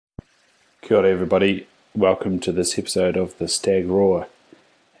Kia ora everybody, welcome to this episode of the Stag Roar,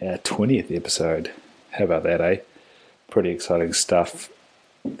 our 20th episode. How about that, eh? Pretty exciting stuff.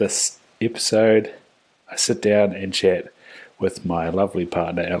 This episode, I sit down and chat with my lovely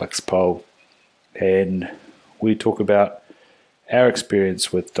partner Alex Pole, and we talk about our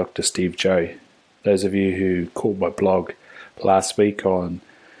experience with Dr. Steve Joe. Those of you who caught my blog last week on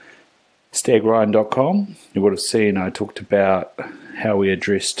stagryan.com, you would have seen I talked about how we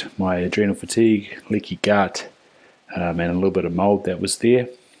addressed my adrenal fatigue, leaky gut, and a little bit of mold that was there.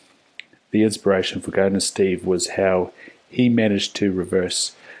 The inspiration for going to Steve was how he managed to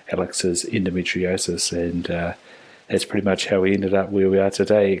reverse Alex's endometriosis, and that's pretty much how we ended up where we are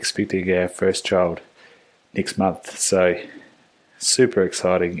today, expecting our first child next month. So super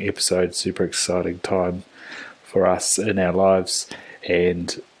exciting episode, super exciting time for us in our lives,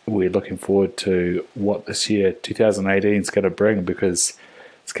 and we're looking forward to what this year 2018 is going to bring, because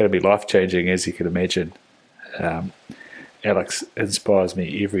it's going to be life-changing, as you can imagine. Alex inspires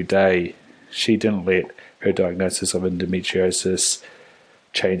me every day. She didn't let her diagnosis of endometriosis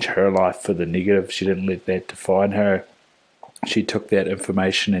change her life for the negative. She didn't let that define her. She took that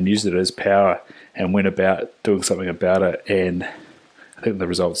information and used it as power and went about doing something about it, and I think the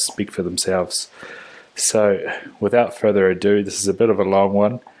results speak for themselves. So without further ado, this is a bit of a long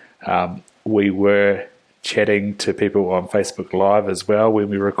one. We were chatting to people on Facebook Live as well when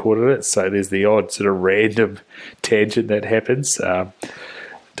we recorded it, so there's the odd sort of random tangent that happens.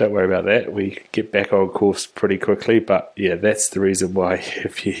 Don't worry about that. We get back on course pretty quickly, but yeah, that's the reason why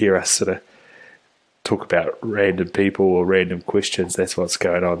if you hear us sort of talk about random people or random questions, that's what's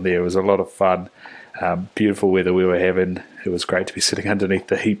going on there. It was a lot of fun. Beautiful weather we were having. It was great to be sitting underneath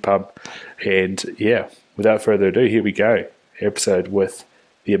the heat pump. And yeah, without further ado, here we go. Episode with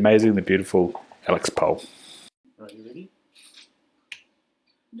the amazing, the beautiful Alex Pole. Right, you ready?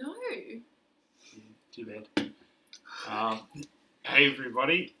 No. Too bad. Hey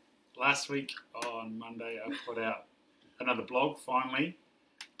everybody. Last week on Monday I put out another blog, finally,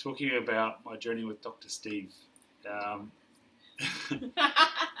 talking about my journey with Dr. Steve.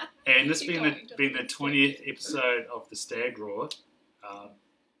 And this being the 20th episode of the Stag Roar,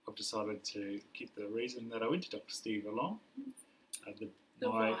 I've decided to keep the reason that I went to Dr. Steve along.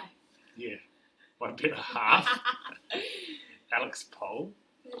 My better half, Alex Pole.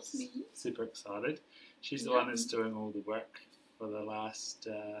 That's me. Super excited. She's the one that's doing all the work for the last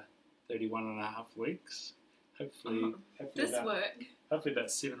 31 and a half weeks. Hopefully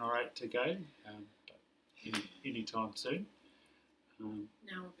about 7 or 8 to go, but any time soon. Now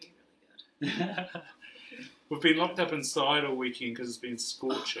will be really good. We've been locked up inside all weekend because it's been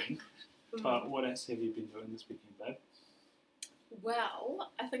scorching. But what else have you been doing this weekend, babe?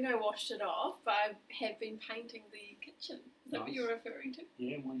 Well, I think I washed it off, but I have been painting the kitchen. Is that what you're referring to?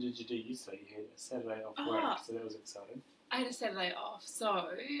 Yeah, when did you do yesterday? You had a Saturday off work, so that was exciting. I had a Saturday off, so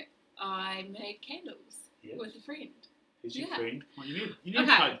I made candles with a friend. Who's your friend? Well, you need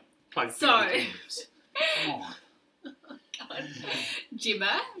to plug candles. Come on. God.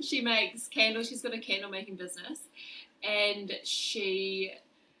 Gemma, she makes candles. She's got a candle making business, and she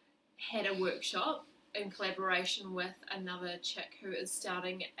had a workshop in collaboration with another chick who is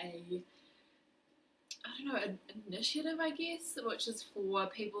starting an initiative, I guess, which is for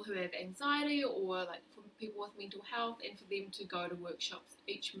people who have anxiety or like for people with mental health, and for them to go to workshops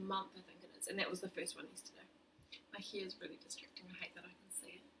each month, I think it is. And that was the first one yesterday. My hair is really distracting. I hate that I can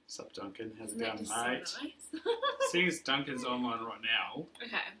see it. Sup, Duncan? How's it going, mate? So nice? Seeing as Duncan's online right now,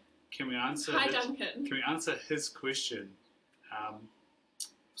 okay. Can we answer his question?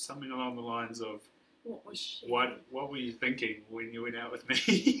 Something along the lines of, what were you thinking when you went out with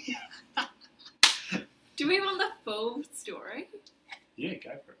me? Do we want the full story? Yeah,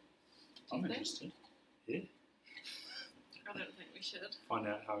 go for it. I'm interested. Yeah. I don't think we should. Find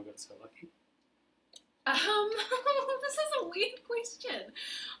out how I got so lucky. This is a weird question.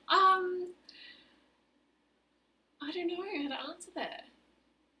 I don't know how to answer that.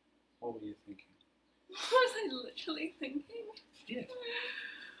 What were you thinking? What was I literally thinking? Yeah.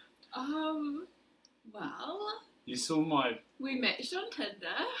 Well, you saw we matched on Tinder.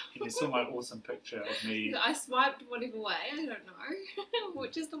 And you saw my awesome picture of me. I swiped whatever way, I don't know.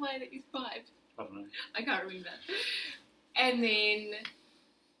 Which is the way that you swiped? I don't know. I can't remember. And then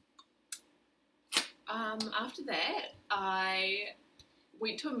after that, I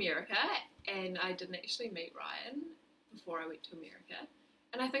went to America, and I didn't actually meet Ryan before I went to America.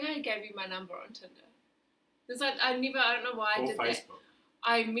 And I think I gave you my number on Tinder. Because I don't know why I did Facebook. that.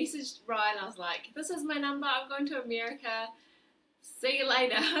 I messaged Ryan, I was like, this is my number, I'm going to America, see you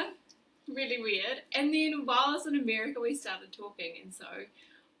later. Really weird. And then while I was in America, we started talking, and so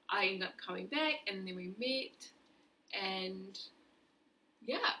I ended up coming back, and then we met, and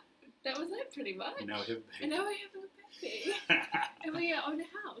yeah, that was it pretty much. And now we have a And baby. now we're having a baby. And we own a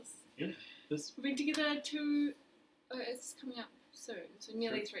house. Yeah. This We've been together it's coming up soon, so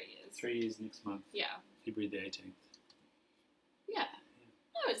nearly 3 years. 3 years next month, Yeah. February the 18th. Yeah.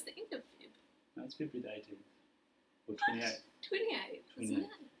 No, it's the end of Feb. No, it's February the 18th. Or 28th. 28th, isn't 28th. it?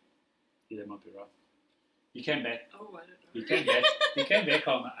 Yeah, that might be right. You came back. Oh, I don't know. You came back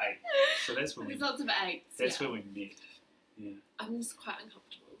on the 8th. So that's when There's lots of eights. That's yeah. when we met. Yeah. I'm just quite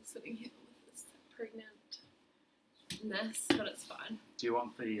uncomfortable sitting here with this pregnantness, but it's fine. Do you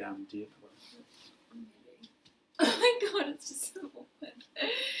want the deer pillow? Maybe. Oh my god, it's just so awkward.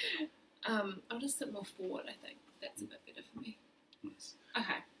 I'll just sit more forward, I think. That's a bit better for me. Yes.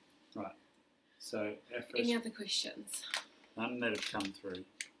 Okay. Right. So our first, Any other questions? none that have come through.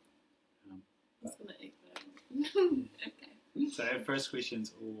 I'm just going to eat that. Okay. So our first question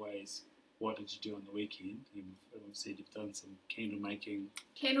is always, what did you do on the weekend? And we've said you've done some candle making,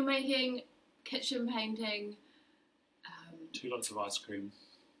 Candle making, kitchen painting, 2 lots of ice cream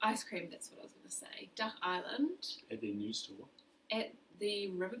ice cream, that's what I was going to say. Duck Island at their new store. at the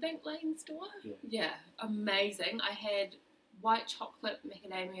Riverbank Lane store. Yeah. Yeah, amazing. I had white chocolate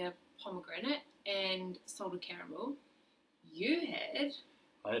macadamia pomegranate and salted caramel. You had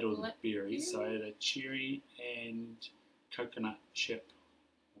I had all the Black berries. So I berry? had a cherry and coconut chip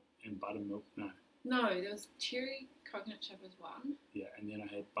and buttermilk. no, there was cherry coconut chip as one. Yeah, and then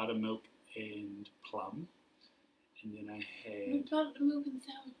I had buttermilk and plum. And then I had Buttermilk and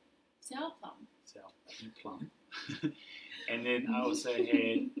sour plum. sour and plum. And then I also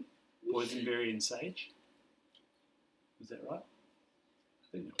had boysenberry and sage. Was that right? I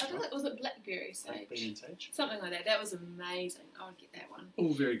think I that was don't right. know, was it blackberry Blackberry sage? and sage. Something like that. That was amazing. I would get that one.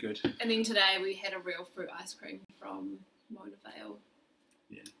 All very good. And then today we had a real fruit ice cream from Mona Vale.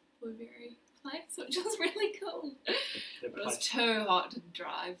 Yeah. Blueberry place, which was really cool. That But it was place, too hot to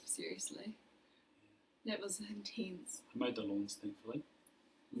drive, seriously. That was intense. I mowed the lawns, thankfully.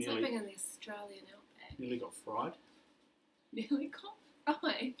 It's Nearly, living in the Australian outback. nearly got fried. Nearly got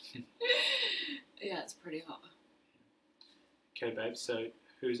fried. Yeah, it's pretty hot. Okay, babe, so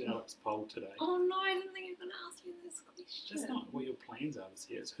who's Alex Poll today? Oh no, I didn't think you were going to ask me this question. That's not what your plans are this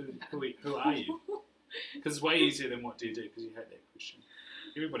year. It's who are you? Because it's way easier than what do you do, because you hate that question.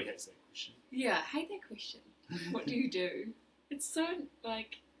 Everybody hates that question. Yeah, I hate that question. What do you do? It's so,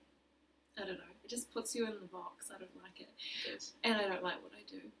 like, I don't know. It just puts you in the box. I don't like it. Yes. And I don't like what I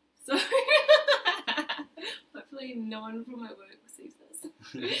do. So, hopefully no one from my work sees this.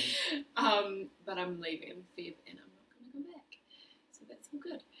 But I'm leaving in Feb and I'm not going to go back. So that's all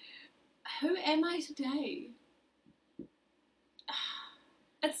good. Who am I today?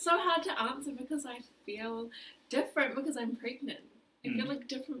 It's so hard to answer because I feel different because I'm pregnant. I feel like a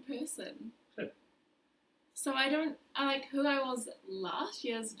different person. Good. So I don't, like, who I was last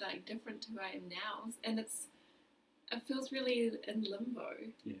year is, like, different to who I am now. And it feels really in limbo.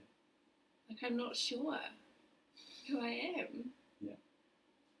 Yeah. Like, I'm not sure who I am. Yeah.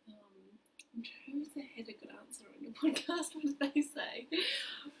 I'm trying to had a good answer on your podcast. What did they say?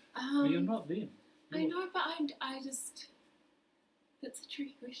 Well, you're not them. I know, but I just, that's a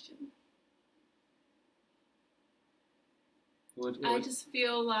tricky question. I just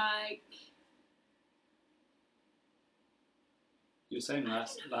feel like, You were saying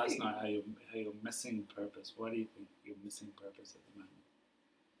last night how you're missing purpose. Why do you think you're missing purpose at the moment?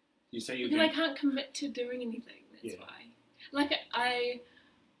 You say you're because I going... can't commit to doing anything, that's Yeah. why. Like, I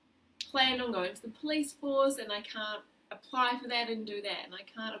plan on going to the police force and I can't apply for that and do that, and I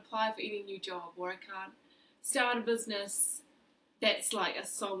can't apply for any new job, or I can't start a business that's like a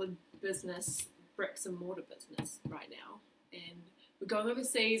solid business, bricks and mortar business right now. And we're going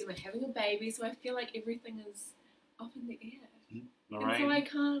overseas and we're having a baby, so I feel like everything is up in the air. And so I Lorraine,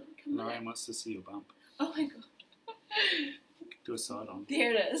 can't commit. Lorraine wants to see your bump. Oh my god. Do a side on.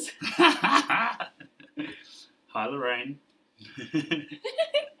 There it is. Hi, Lorraine.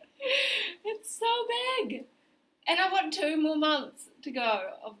 It's so big. And I want 2 more months to go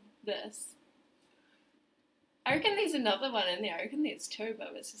of this. I reckon there's another one in there. I reckon there's 2,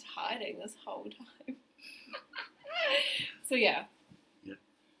 but it's just hiding this whole time. So yeah. Yeah.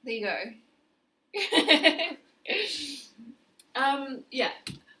 There you go. Yeah.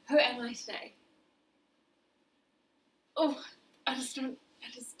 Who am I today? Oh, I just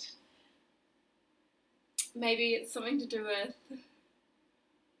maybe it's something to do with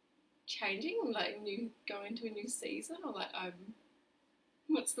changing, like going to a new season, or like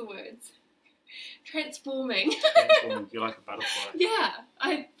what's the words? Transforming. You're like a butterfly. Yeah,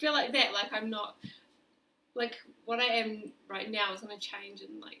 I feel like that. Like I'm not like what I am right now is going to change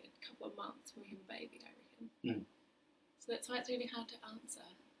in like a couple of months when we have a baby, I reckon. Mm. So that's why it's really hard to answer.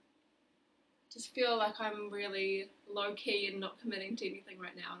 Just feel like I'm really low key and not committing to anything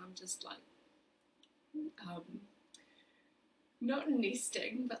right now, and I'm just like, not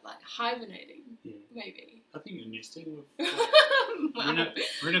nesting, but like hibernating, Yeah. maybe. I think you're nesting. Well,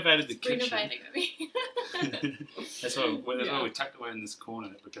 Renovated the kitchen. renovating maybe. That's why Yeah. we tucked away in this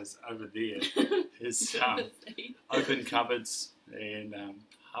corner, because over there is open cupboards and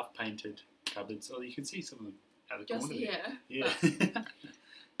half painted cupboards. Oh, you can see some of them out of the Just corner. here. Yeah.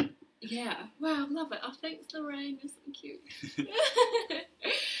 Yeah. Wow, love it. Oh, thanks, Lorraine. You're so cute.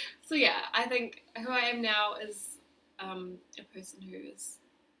 So yeah, I think who I am now is a person who is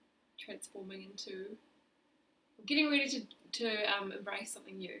transforming into getting ready to embrace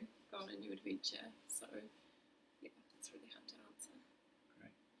something new, go on a new adventure. So yeah, it's really hard to answer.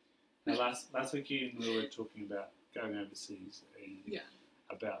 Now, last weekend we were talking about going overseas and Yeah.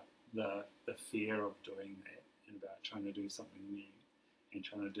 about the fear of doing that, and about trying to do something new and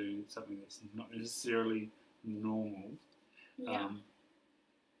trying to do something that's not necessarily normal. Yeah.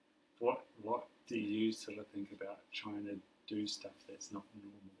 What do you sort of think about trying to do stuff that's not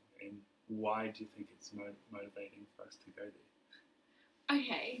normal, and why do you think it's motivating for us to go there?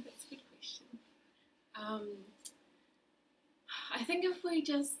 Okay, that's a good question. I think if we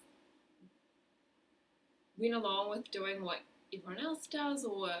just went along with doing what everyone else does,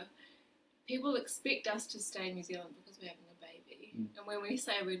 or people expect us to stay in New Zealand because we're having a baby, and when we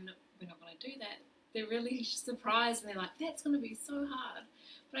say we're not going to do that, they're really surprised and they're like, that's going to be so hard.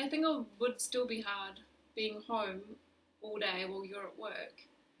 But I think it would still be hard being home all day while you're at work.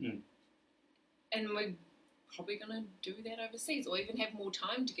 And we're probably going to do that overseas, or even have more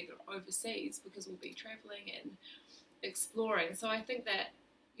time together overseas because we'll be travelling and exploring. So I think that,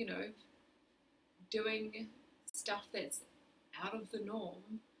 doing stuff that's out of the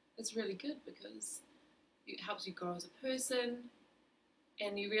norm is really good because it helps you grow as a person,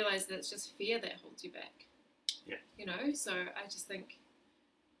 and you realise that it's just fear that holds you back. Yeah. So I just think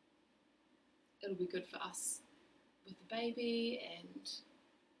it'll be good for us with the baby, and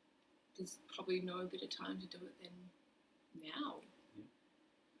there's probably no better time to do it than now.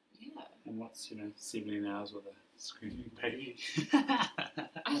 Yeah. And what's 17 hours with a screaming baby?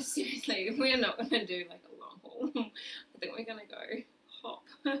 Seriously, we're not going to do like a long haul. I think we're going to go hop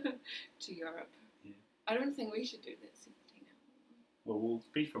to Europe. Yeah. I don't think we should do that 17 hours. Well, we'll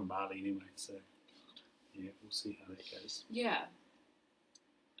be from Bali anyway, so yeah, we'll see how that goes. Yeah,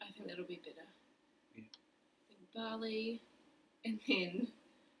 I think that'll be better. Yeah. Then Bali, and then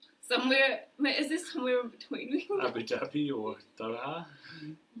somewhere. Wait, is there somewhere in between? Abu Dhabi or Doha?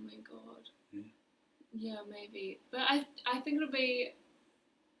 Oh my god. Yeah. Yeah, maybe. But I think it'll be,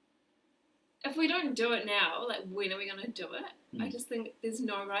 if we don't do it now, like when are we going to do it? I just think there's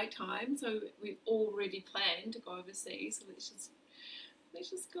no right time. So we've already planned to go overseas. So let's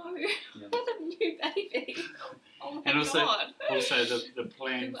just go with a new baby. Oh my and also, god. Also the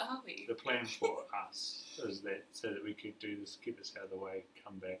plan. Who are we? The plan for us is that so that we could do this, get this out of the way,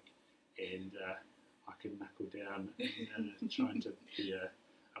 come back, and I could knuckle down and trying to be a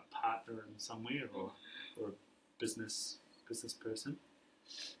partner in somewhere or a business person.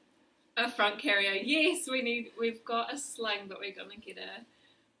 A front carrier. Yes, we've got a sling, but we're gonna get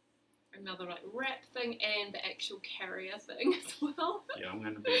another like wrap thing and the actual carrier thing as well. Yeah, I'm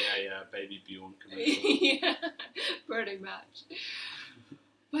going to be a Baby Bjorn commercial. Yeah, pretty much.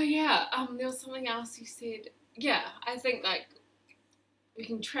 But yeah, there was something else you said. Yeah, I think like we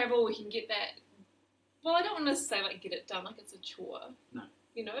can travel, we can get that. Well, I don't want to say like get it done like it's a chore. No.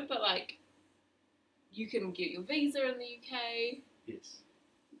 But like you can get your visa in the UK. Yes.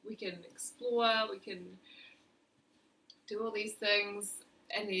 We can explore, we can do all these things,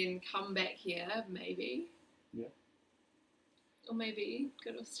 and then come back here, maybe. Yeah. Or maybe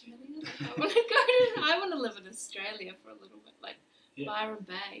go to Australia. Like, I want to live in Australia for a little bit, like Byron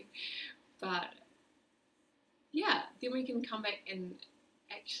Bay. But yeah, then we can come back and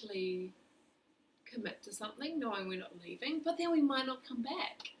actually commit to something, knowing we're not leaving. But then we might not come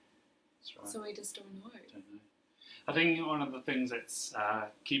back. That's right. So we just don't know. I think one of the things that's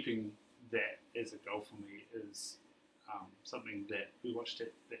keeping that as a goal for me is something that we watched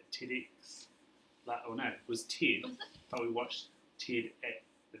at that TEDx. It was TED. Was it? But we watched TED at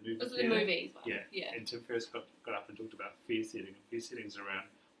the movie Was it theatre. the movies one? Yeah. And Tim Ferriss got up and talked about fear setting. And fear setting's around,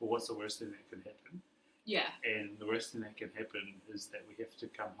 well, what's the worst thing that can happen? Yeah. And the worst thing that can happen is that we have to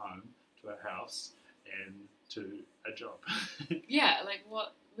come home to our house and to a job. Yeah, like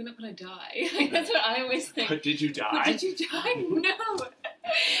what? We're not going to die. Like, that's what I always think. But did you die? But did you die? No.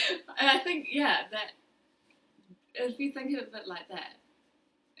 And I think, that if you think of it like that,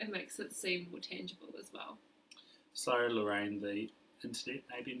 it makes it seem more tangible as well. Sorry, Lorraine, the internet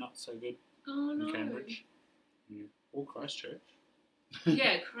maybe not so good Oh in no. Cambridge. Yeah. Or Christchurch.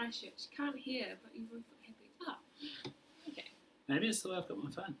 Yeah, Christchurch. Can't hear, but you both look happy. Oh, okay. Maybe it's the way I've got my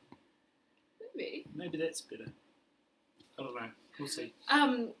phone. Maybe. Maybe that's better. I don't know. We'll see.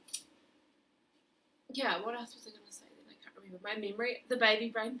 Yeah, what else was I going to say then? I can't remember. My memory, the baby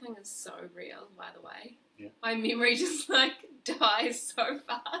brain thing is so real, by the way. Yeah. My memory just like dies so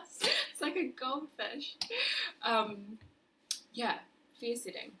fast. It's like a goldfish. Yeah, fear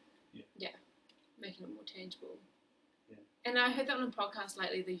setting. Yeah. Making it more tangible. Yeah. And I heard that on a podcast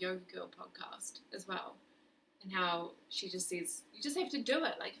lately, the Yoga Girl podcast as well. And how she just says, you just have to do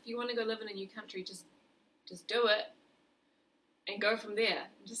it. Like, if you want to go live in a new country, just do it and go from there.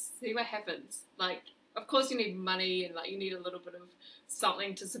 Just see what happens. Like, of course you need money and, like, you need a little bit of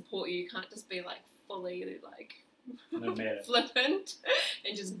something to support you. You can't just be, like, fully, like, No matter. flippant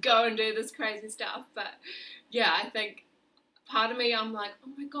and just go and do this crazy stuff. But, yeah, I think part of me, I'm like,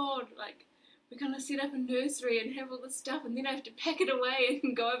 oh, my God, like, we're going to set up a nursery and have all this stuff, and then I have to pack it away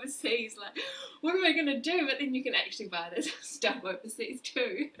and go overseas. Like, what am I going to do? But then you can actually buy this stuff overseas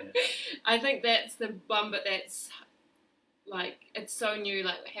too. Yeah. I think that's the one, but that's, like, it's so new,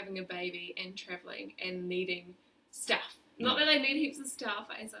 like, having a baby and travelling and needing stuff. Not that I need heaps of stuff,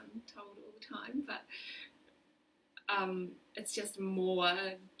 as I'm told all the time, but it's just more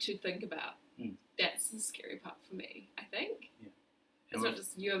to think about. Mm. That's the scary part for me, I think. Yeah. It's not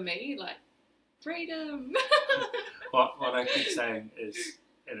just you and me, like, freedom. What I keep saying is,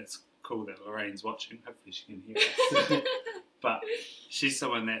 and it's cool that Lorraine's watching, hopefully she can hear us, but she's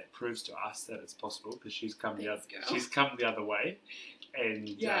someone that proves to us that it's possible, because she's come the other way, and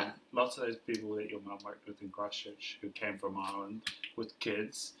lots of those people that your mum worked with in Christchurch who came from Ireland with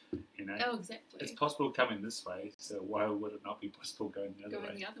kids, you know, Oh, exactly. it's possible coming this way, so why would it not be possible going the other way?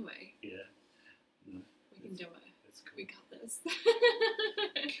 Going the other way. Yeah. No, We can do it. that's cool. We got this.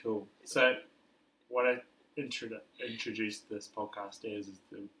 Cool. So, what I introduced this podcast as is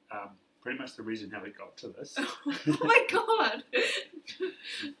the pretty much the reason how we got to this. Oh my God.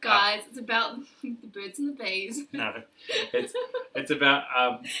 Guys, it's about the birds and the bees. No, it's about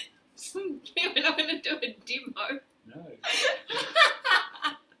We're not going to do a demo. no.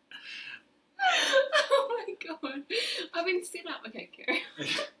 Oh my God. I've been set up. Okay, Kerry.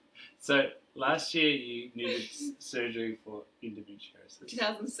 So last year you needed surgery for endometriosis.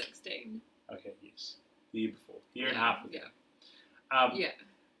 2016. Okay, yes, the year before, year and a half ago. Yeah.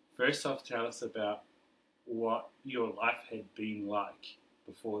 First off, tell us about what your life had been like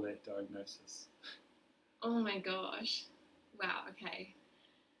before that diagnosis. Oh my gosh. Wow, okay.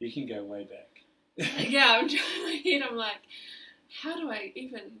 You can go way back. Yeah, I'm trying in my head, I'm like, how do I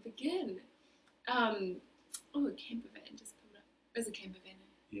even begin? Oh, a camper van just pulled up. There's a camper van.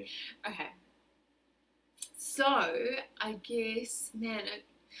 Yeah. Okay. So, I guess, man,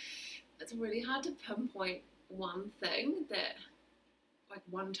 it's really hard to pinpoint one thing that, like,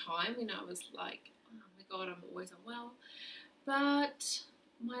 one time when I was like, oh my God, I'm always unwell. But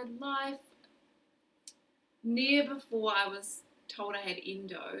my life, near before I was told I had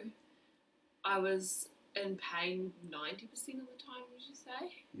endo, I was in pain 90% of the time, would you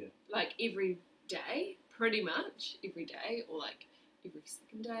say? Yeah. Like every day, pretty much every day, or like every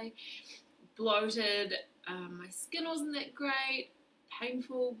second day. Bloated, my skin wasn't that great,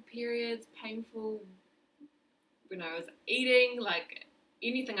 painful periods, painful when I was eating, like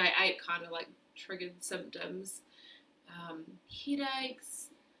anything I ate kind of like triggered symptoms, headaches.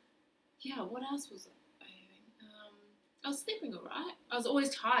 Yeah, what else was I having? I was sleeping alright. I was always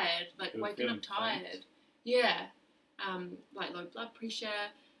tired, like waking up tired. Faint. Yeah, like low blood pressure,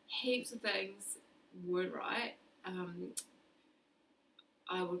 heaps of things weren't right.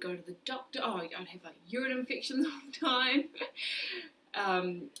 I would go to the doctor. Oh, I'd have like urine infections all the time.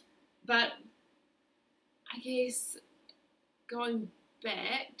 But I guess going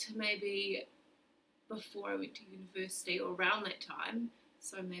back to maybe before I went to university or around that time,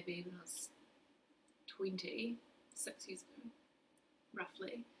 so maybe when I was 20, 6 years ago,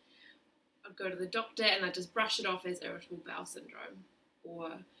 roughly, I'd go to the doctor and I'd just brush it off as irritable bowel syndrome,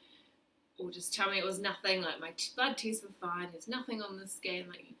 or just tell me it was nothing, like my blood tests were fine, there's nothing on the scan,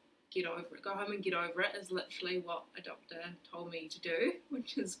 like get over it, go home and get over it, is literally what a doctor told me to do,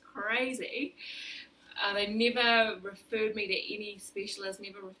 which is crazy. They never referred me to any specialist,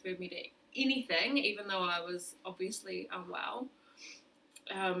 never referred me to anything, even though I was obviously unwell.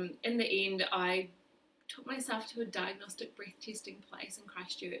 In the end, I took myself to a diagnostic breath testing place in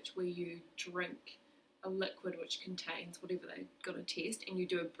Christchurch where you drink a liquid which contains whatever they're going to test, and you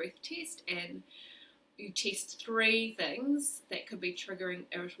do a breath test, and you test 3 things that could be triggering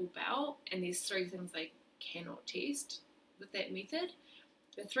irritable bowel, and there's 3 things they cannot test with that method.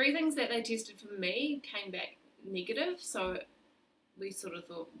 The 3 things that they tested for me came back negative, so we sort of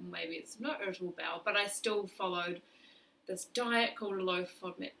thought maybe it's not irritable bowel, but I still followed this diet called a low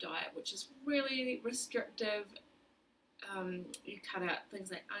FODMAP diet, which is really restrictive. You cut out things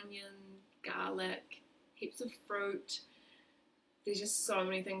like onion, garlic, heaps of fruit. There's just so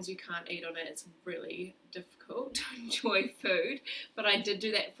many things you can't eat on it. It's really difficult to enjoy food, but I did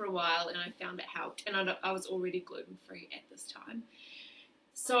do that for a while and I found it helped, and I was already gluten-free at this time.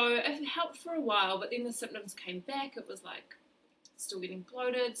 So it helped for a while, but then the symptoms came back. It was like still getting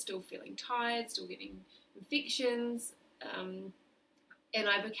bloated, still feeling tired, still getting infections, and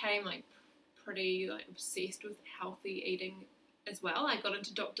I became like pretty like obsessed with healthy eating as well. I got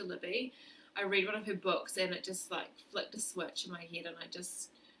into Dr. Libby. I read one of her books and it just like flicked a switch in my head, and I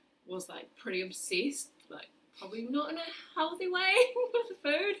just was like pretty obsessed, like probably not in a healthy way with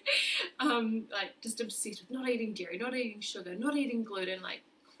food. Like just obsessed with not eating dairy, not eating sugar, not eating gluten, like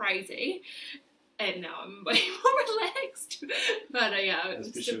crazy. And now I'm way more relaxed. But yeah, it's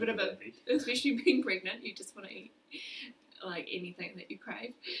just a bit of a, especially being pregnant, you just want to eat like anything that you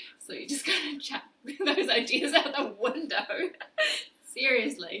crave. So you just kind of chuck those ideas out the window.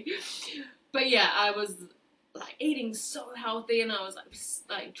 Seriously. But yeah, I was like eating so healthy, and I was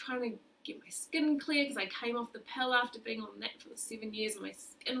like trying to get my skin clear because I came off the pill after being on that for 7 years, and my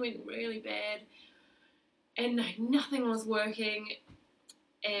skin went really bad, and nothing was working,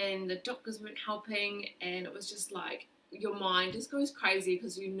 and the doctors weren't helping, and it was just like your mind just goes crazy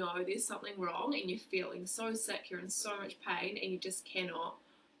because you know there's something wrong and you're feeling so sick, you're in so much pain, and you just cannot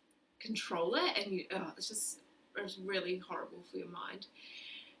control it, and it's really horrible for your mind.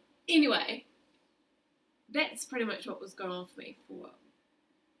 Anyway, that's pretty much what was going on for me for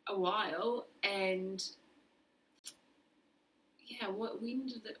a while, and yeah, when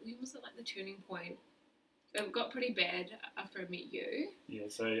was it like the turning point? It got pretty bad after I met you. Yeah,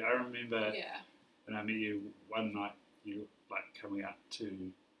 so I remember Yeah. when I met you one night, you were like coming up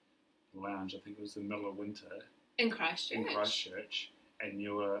to the lounge. I think it was the middle of winter In Christchurch. And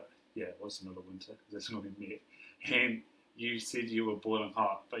you were, yeah, it was the middle of winter because that's when we met. And you said you were boiling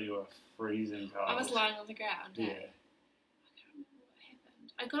hot, but you were freezing cold. I was lying on the ground. Yeah. I can't remember what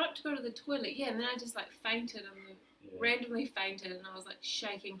happened. I got up to go to the toilet, yeah, and then I just like fainted and randomly fainted, and I was like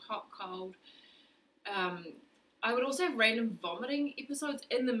shaking, hot, cold. I would also have random vomiting episodes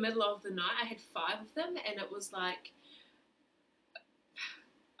in the middle of the night. I had 5 of them, and it was like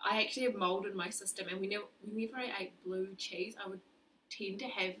I actually have mold in my system, and whenever I ate blue cheese, I would tend to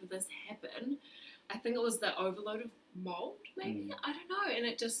have this happen. I think it was the overload of mold, maybe. I don't know. And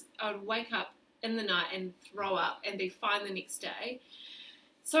I would wake up in the night and throw up and be fine the next day.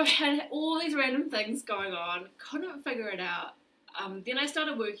 So I had all these random things going on, couldn't figure it out. Then I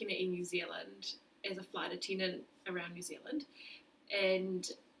started working at Air New Zealand as a flight attendant around New Zealand, and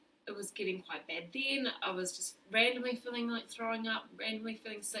it was getting quite bad then. I was just randomly feeling like throwing up, randomly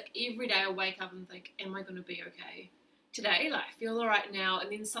feeling sick. Every day I wake up and think, am I going to be okay today? Like, I feel all right now,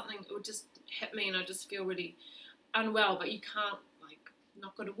 and then something would just hit me and I just feel really unwell, but you can't, like,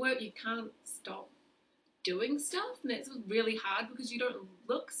 not go to work, you can't stop doing stuff, and that's really hard because you don't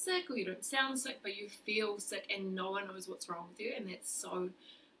look sick or you don't sound sick, but you feel sick and no one knows what's wrong with you, and that's so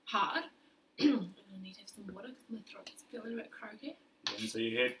hard. And I need to have some water because my throat's feeling a bit croaky. Yeah, and so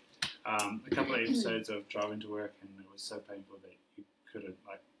you had a couple of episodes of driving to work, and it was so painful that you couldn't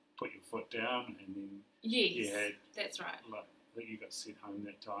like put your foot down, and then you had that's right. Like that you got sent home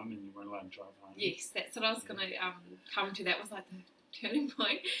that time, and you weren't allowed to drive home. Yes, that's what I was going to come to. That was like the turning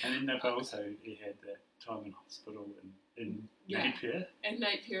point. And then also you had that time in hospital in Napier. And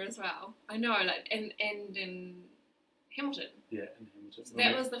Napier as well. I know, like and in Hamilton. Yeah, in Hamilton. So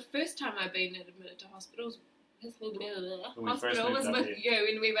that was the first time I've been admitted to hospitals. Hospital was with you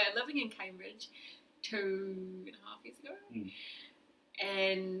when we were living in Cambridge 2.5 years ago.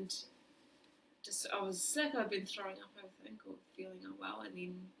 And just I was sick, I'd been throwing up, I think, or feeling unwell, and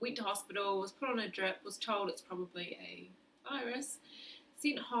then went to hospital, was put on a drip, was told it's probably a virus,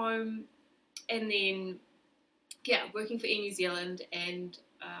 sent home, and then working for Air New Zealand, and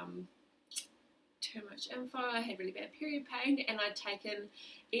too much info. I had really bad period pain, and I'd taken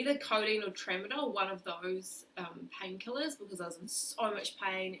either codeine or tramadol, one of those painkillers, because I was in so much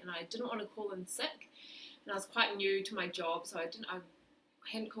pain and I didn't want to call in sick, and I was quite new to my job, so I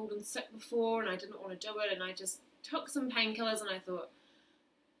hadn't called in sick before, and I didn't want to do it, and I just took some painkillers, and I thought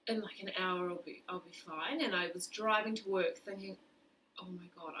in like an hour I'll be fine. And I was driving to work thinking, oh my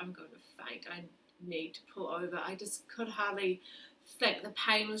god, I'm going to faint, I need to pull over. I just could hardly thick. The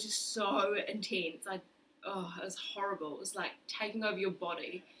pain was just so intense. It was horrible. It was like taking over your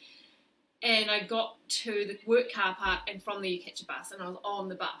body. And I got to the work car park, and from there you catch a bus, and I was on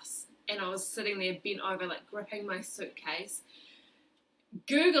the bus, and I was sitting there bent over, like gripping my suitcase,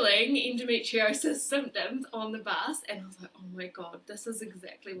 Googling endometriosis symptoms on the bus, and I was like, oh my god, this is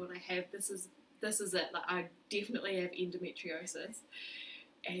exactly what I have. This is it. Like, I definitely have endometriosis.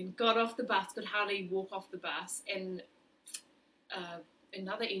 And got off the bus, could hardly walk off the bus, and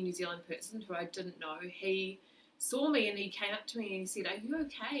another New Zealand person who I didn't know, he saw me and he came up to me and he said, "Are you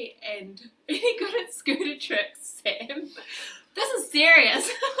okay?" And he got a scooter trick, Sam. This is serious.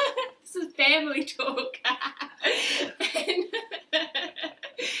 This is family talk. And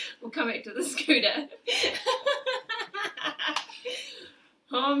we'll come back to the scooter.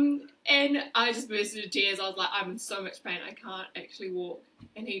 And I just burst into tears. I was like, I'm in so much pain, I can't actually walk.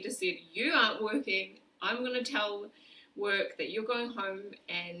 And he just said, "You aren't working. I'm going to tell work that you're going home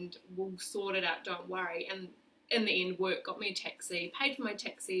and we'll sort it out, don't worry." And in the end, work got me a taxi, paid for my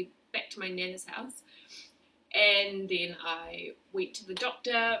taxi back to my nana's house. And then I went to the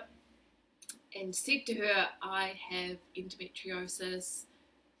doctor and said to her, "I have endometriosis."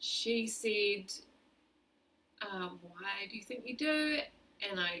 She said, "Why do you think you do?"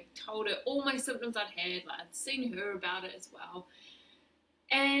 And I told her all my symptoms I'd had, like I'd seen her about it as well.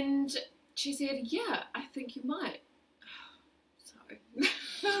 And she said, "Yeah, I think you might." So,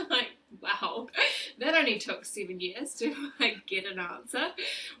 like, wow, that only took 7 years to like get an answer,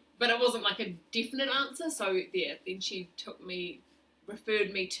 but it wasn't like a definite answer. So yeah, then she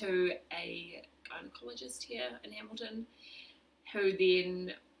referred me to a gynecologist here in Hamilton, who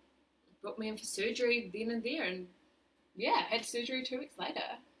then booked me in for surgery then and there, and yeah, had surgery 2 weeks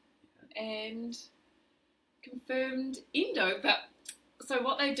later and confirmed endo. But so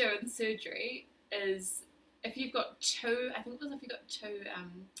what they do in surgery is, if you've got two, I think it was if you've got two,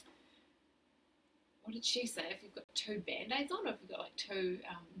 what did she say? If you've got 2 band-aids on, or if you've got like 2,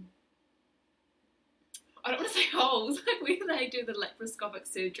 I don't want to say holes, like where they do the laparoscopic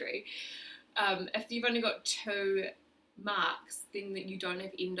surgery. If you've only got 2 marks, then that you don't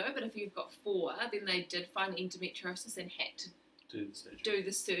have endo, but if you've got 4, then they did find endometriosis and had to do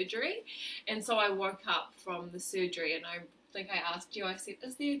the surgery. And so I woke up from the surgery and I think I asked you, I said,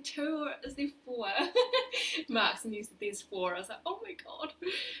 "Is there 2 or is there 4 marks?" And you said there's 4. I was like, oh my god,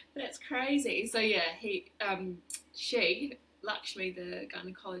 that's crazy. So yeah, she, Lakshmi, the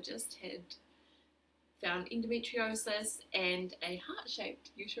gynecologist, had found endometriosis and a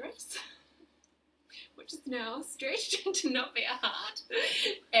heart-shaped uterus, which is now stretched to not be a heart,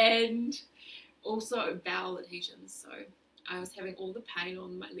 and also bowel adhesions. So I was having all the pain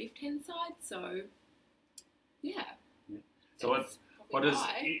on my left-hand side. So yeah. So what does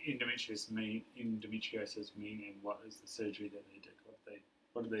endometriosis mean, and what is the surgery that they did?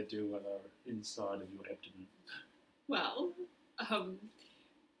 What do they do with the inside of your abdomen? Well,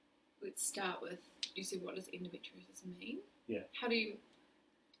 let's start with, you said, what does endometriosis mean? Yeah.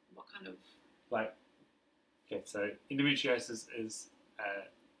 What kind of... Okay, so endometriosis is an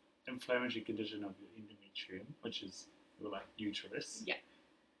inflammatory condition of your endometrium, which is your uterus. Yeah.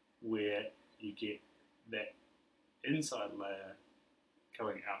 Where you get that inside layer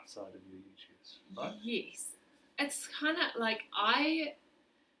going outside of your uterus, right? Yes. It's kind of like, I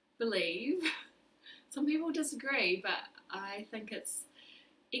believe, some people disagree, but I think it's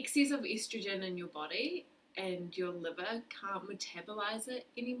excess of estrogen in your body and your liver can't metabolize it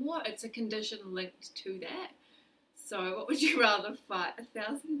anymore. It's a condition linked to that. So what would you rather fight,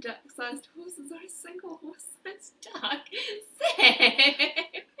 1,000 duck-sized horses or a single horse-sized duck? Sam!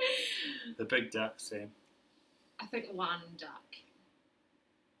 The big duck, Sam. I think 1 duck.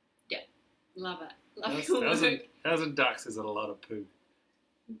 Yeah, love it. Love your work. 1,000 ducks is a lot of poo.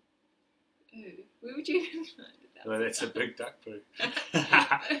 Ooh, where would you find 1,000 Well, that's a big duck poo.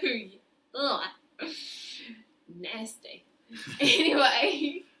 Ooh, ugh. Nasty.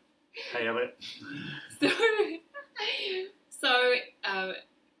 Anyway. Hey, Elliot. So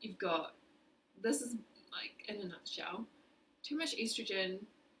you've got, this is like in a nutshell, too much estrogen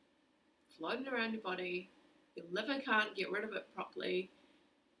floating around your body, your liver can't get rid of it properly,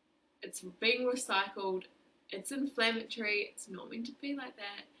 it's being recycled, it's inflammatory, it's not meant to be like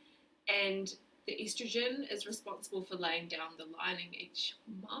that, and the estrogen is responsible for laying down the lining each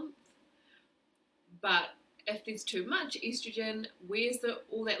month. But if there's too much estrogen, where's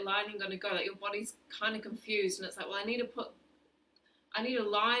all that lining going to go? Like, your body's kind of confused, and it's like, well, I need to put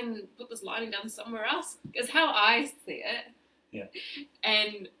this lining down somewhere else, is how I see it. Yeah.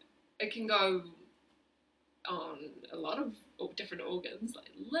 And it can go on a lot of different organs,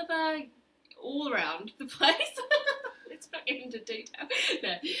 like liver, all around the place. let's not get into detail.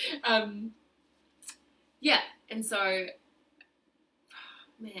 No. Yeah, and so,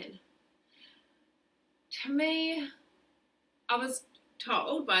 man, to me, I was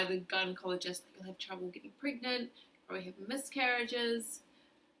told by the gynecologist that you'll have trouble getting pregnant, probably have miscarriages.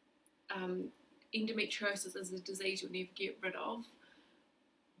 Endometriosis is a disease you'll never get rid of.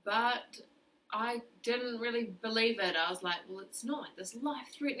 But I didn't really believe it. I was like, well, it's not like this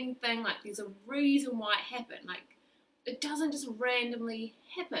life-threatening thing. Like, there's a reason why it happened. Like, it doesn't just randomly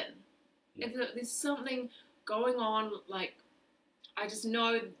happen. Yeah. If there's something going on, like, I just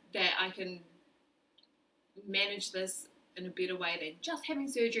know that I can manage this in a better way than just having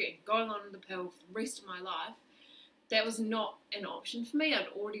surgery and going on the pill for the rest of my life. That was not an option for me. I'd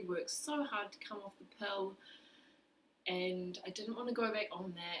already worked so hard to come off the pill, and I didn't want to go back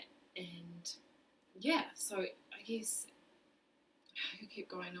on that. And yeah, so I guess I could keep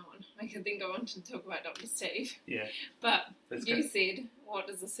going on. I could then go on to talk about Dr. Steve. Yeah. But That's you good. said, what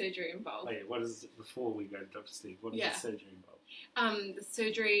does the surgery involve? Oh yeah, what is before we go to Dr. Steve? What does Yeah. the surgery involve? The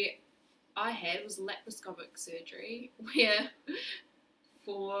surgery I had was laparoscopic surgery, where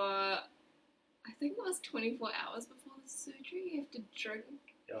for I think it was 24 hours before the surgery, you have to drink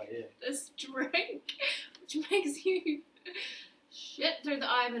Oh yeah. this drink, which makes you shit through the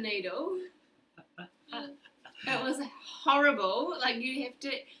eye of a needle. It was horrible. Like, you have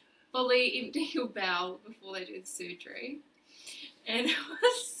to fully empty your bowel before they do the surgery, and it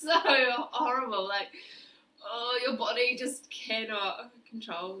was so horrible. Like, oh, your body just cannot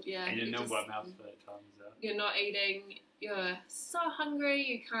control. Yeah, And you're you nil just- by mouth for that time as well. You're not eating. You're so hungry.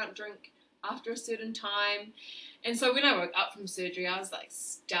 You can't drink after a certain time. And so when I woke up from surgery, I was like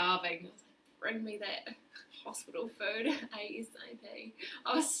starving. I was like, bring me that hospital food ASAP.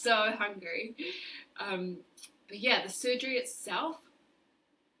 I was so hungry. But yeah, the surgery itself,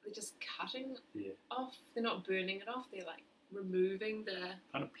 they're just cutting Yeah. off. They're not burning it off. They're like removing the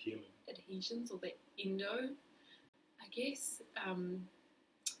Kind of peeling. adhesions or the endo, I guess.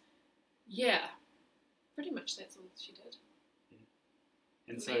 Yeah, pretty much that's all she did.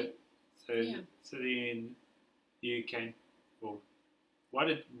 And For so me, yeah. so then you came, well,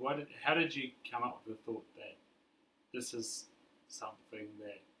 how did you come up with the thought that this is something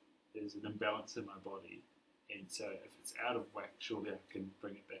that there's an imbalance in my body, and so if it's out of whack, surely I can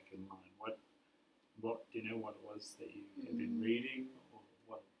bring it back in line. What do you know what it was that you had been reading, or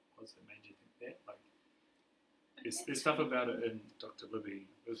what was that made you think that? Like, there's stuff about it in Dr. Libby.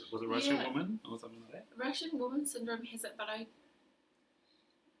 Was it Russian Yeah. Woman or something like that? Russian woman syndrome has it, but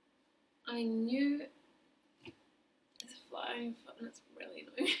I knew it's a flying foot and it's really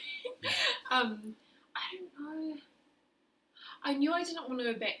annoying. I don't know. I knew I didn't want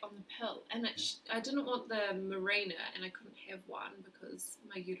to go back on the pill, and I didn't want the Mirena, and I couldn't have one because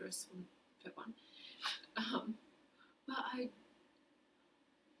my uterus wouldn't fit one. But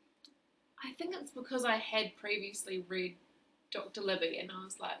I think it's because I had previously read Dr. Libby, and I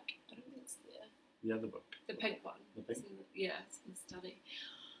was like, I don't think it's The other book. the pink one. The pink? It's in it's in the study.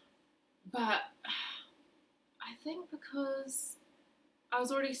 But I think because I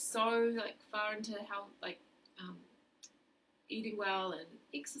was already so like far into health, like eating well and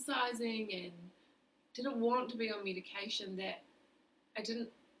exercising, and didn't want to be on medication, that I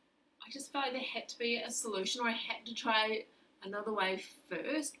just felt like there had to be a solution, or I had to try another way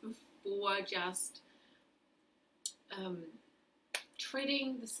first before just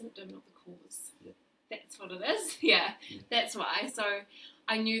treating the symptom, not the cause. Yeah. That's what it is. Yeah, Yeah. that's why. So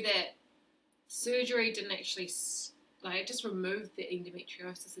I knew that surgery didn't actually, it just removed the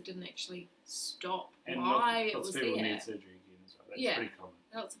endometriosis. It didn't actually stop And why it lots was of people there. need surgery again as well. That's Yeah. pretty common.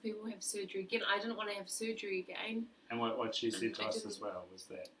 Lots of people have surgery again. I didn't want to have surgery again. And what she said to I us didn't- as well was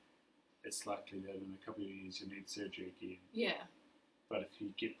that it's likely that in a couple of years you'll need surgery again. Yeah, But if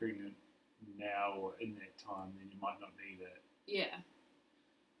you get pregnant now or in that time, then you might not need it. yeah.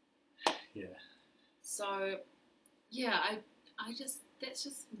 Yeah. So, yeah, I just, that's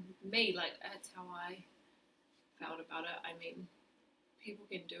just me. Like, that's how I felt about it. I mean, people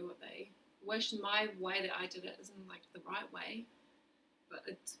can do what they wish. My way that I did it isn't like the right way, but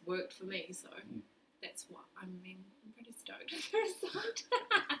it's worked for me. So that's what I'm pretty stoked with the result.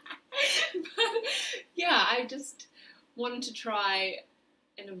 But yeah, I just wanted to try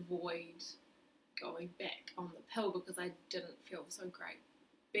and avoid going back on the pill because I didn't feel so great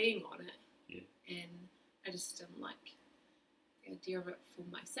being on it. Yeah. And I just didn't like the idea of it for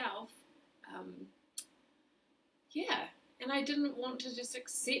myself. Yeah, and I didn't want to just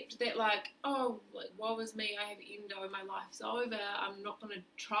accept that, like, oh, like, woe is me, I have endo, my life's over, I'm not going to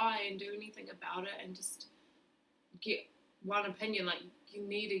try and do anything about it and just get one opinion. Like, you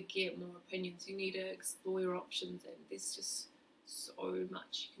need to get more opinions. You need to explore your options, and there's just so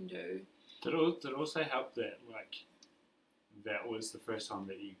much you can do. Did it also help that that was the first time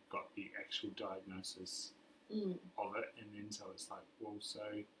that you got the actual diagnosis of it, and then so it's like, well, so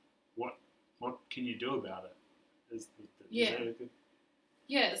what can you do about it? Is that a good?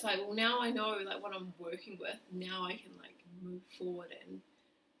 Yeah, it's like, well, now I know like what I'm working with. Now I can like move forward, and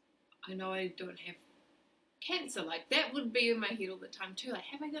I know I don't have cancer. Like, that would be in my head all the time too. Like,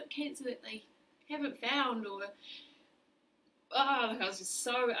 have I got cancer that they haven't found? Or like, I was just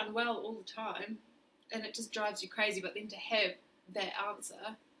so unwell all the time, and it just drives you crazy. But then to have that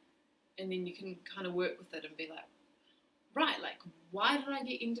answer, and then you can kind of work with it and be like, right, like, why did I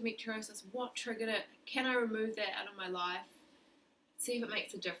get endometriosis? What triggered it? Can I remove that out of my life? See if it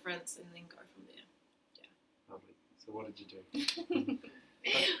makes a difference, and then go from there. Lovely. So what did you do?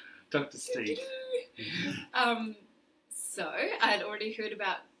 Dr. Steve. So I had already heard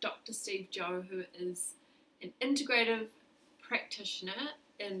about Dr. Steve Joe, who is an integrative practitioner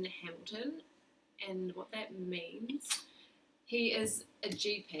in Hamilton, and what that means, he is a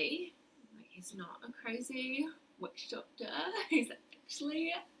GP. Like, he's not a crazy witch doctor. He's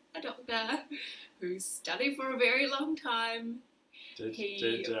actually a doctor who studied for a very long time.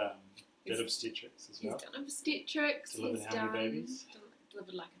 Did obstetrics as well? He's done obstetrics. Delivered how many babies?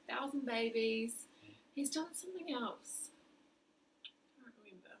 Delivered like 1,000 babies. He's done something else. I can't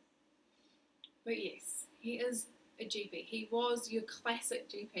remember. But yes, he is a GP. He was your classic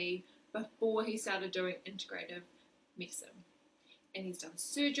GP before he started doing integrative medicine. And he's done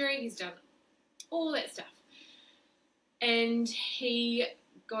surgery, he's done all that stuff. And he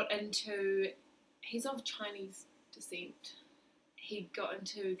got into, he's of Chinese descent. He got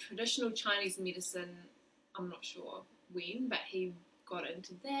into traditional Chinese medicine, I'm not sure when, but he got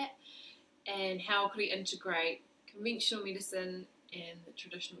into that. And how could he integrate conventional medicine and the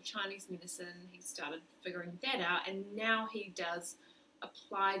traditional Chinese medicine? He started figuring that out, and now he does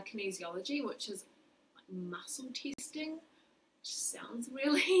applied kinesiology, which is like muscle testing, which sounds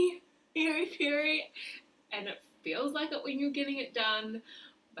really airy-fairy, and it feels like it when you're getting it done,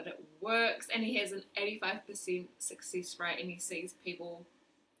 but it works. And he has an 85% success rate, and he sees people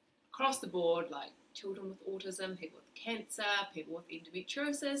across the board, like children with autism, people with cancer, people with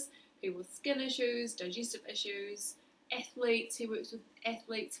endometriosis, people with skin issues, digestive issues, athletes. He works with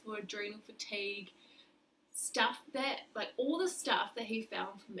athletes for adrenal fatigue, stuff that, like, all the stuff that he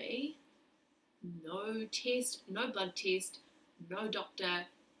found for me, no test, no blood test, no doctor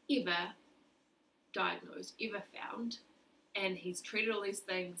ever diagnosed, ever found. And he's treated all these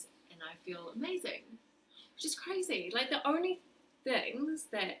things, and I feel amazing, which is crazy. Like, the only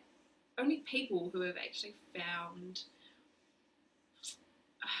people who have actually found,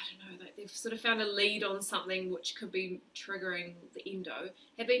 I don't know, like, they've sort of found a lead on something which could be triggering the endo,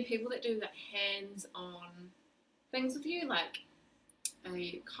 have been people that do like hands-on things with you, like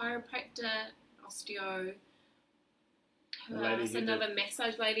a chiropractor, osteo, another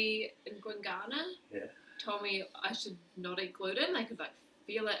massage lady in Gwangana. Yeah. Told me I should not eat gluten. I could like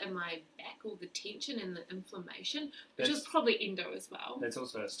feel it in my back, all the tension and the inflammation, which is probably endo as well. That's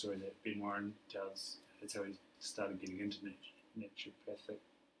also a story that Ben Warren tells. That's how he started getting into naturopathic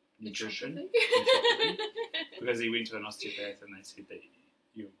nutrition. Because he went to an osteopath and they said that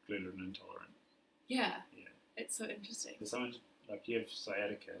you're gluten intolerant. Yeah. Yeah. It's so interesting. There's something like you have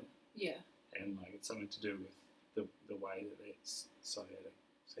sciatica. Yeah. And like it's something to do with the way that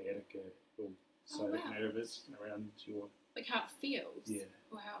sciatica or sciatic nerve is around your, like how it feels. Yeah.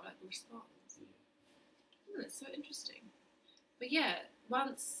 Or how it like responds. Yeah. It's so interesting. But yeah,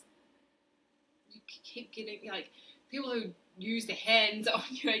 once you keep getting like people who use their hands on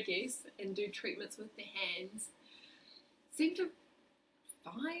you, I guess, and do treatments with their hands, seem to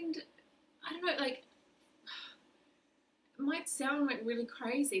find, I don't know, like, it might sound like really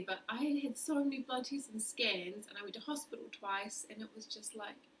crazy, but I had so many blood tests and scans, and I went to hospital twice, and it was just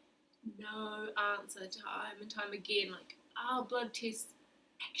like no answer time and time again. Like, are blood tests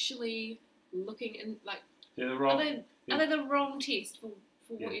actually looking in, like, they're the wrong, are they the wrong test for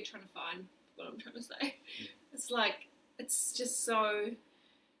what you're trying to find? What I'm trying to say. Yeah. It's like, it's just so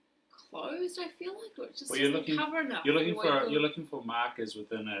closed, I feel like, or it just doesn't cover enough. You're looking for markers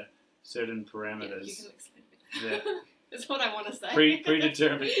within a certain parameters. Yeah, you can explain that. That's what I want to say.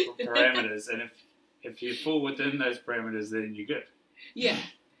 Predetermined parameters, and if you fall within those parameters, then you're good. Yeah,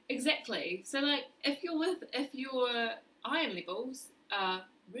 exactly. So like, if your iron levels are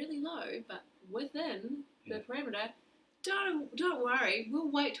really low but within the parameter, don't worry. We'll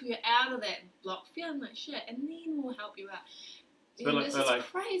wait till you're out of that block feeling like shit, and then we'll help you out. But like, it's but just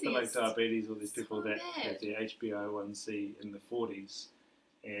like, crazy. but like It's diabetes, all these so people that bad. have their HbA1c in the 40s,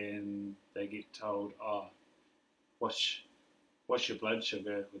 and they get told, "Oh, watch your blood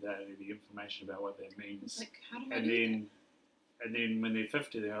sugar," without any information about what that It's means. like, how do I And do then, and then when they're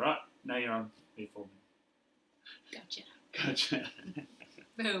 50, they're right. Now you're on metformin. that? Gotcha. Gotcha.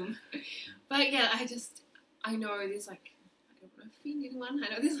 Boom. But yeah, I know there's like, I don't want to offend anyone. I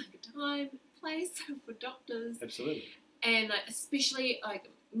know there's like a time, place for doctors, Absolutely. and like especially like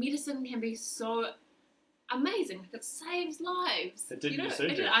medicine can be so amazing. Like it saves lives. It did you know, your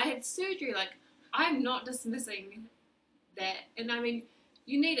surgery. I had surgery. Like I'm not dismissing that, and I mean,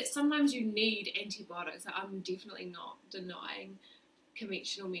 you need it. Sometimes you need antibiotics. I'm definitely not denying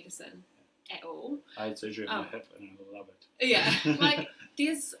conventional medicine at all. I had surgery on my Oh. hip, and I love it. Yeah, like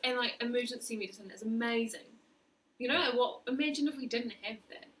there's and like emergency medicine is amazing. You know, Yeah. what? Imagine if we didn't have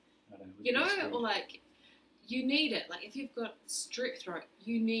that. I don't know, You know, it's or like you need it. Like if you've got strep throat,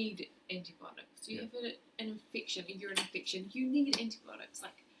 you need antibiotics. You Yeah. have an infection, a urine infection, you need antibiotics.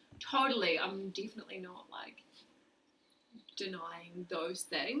 Like totally, I'm definitely not like denying those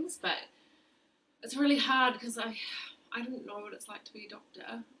things, but it's really hard because I don't know what it's like to be a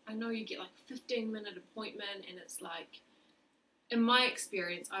doctor. I know you get like a 15-minute appointment, and it's like, in my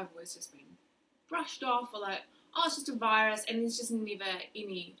experience, I've always just been brushed off, or like, oh, it's just a virus, and there's just never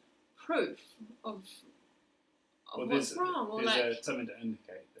any proof of Well, what's wrong, or there's like, something to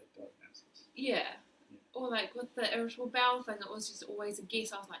indicate that diagnosis. yeah. Or like with the irritable bowel thing, it was just always a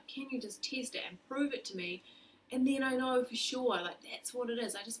guess. I was like, can you just test it and prove it to me? And then I know for sure, like that's what it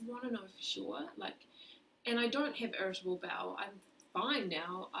is. I just want to know for sure. Like, and I don't have irritable bowel. I'm fine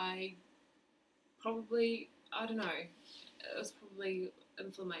now. I don't know. It was probably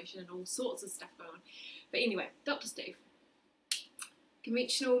inflammation and all sorts of stuff going on. But anyway, Dr. Steve,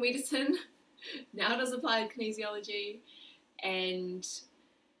 conventional medicine now does applied kinesiology, and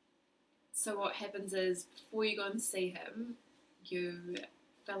so what happens is before you go and see him, you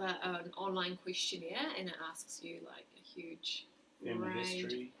fill out an online questionnaire, and it asks you like a huge Family range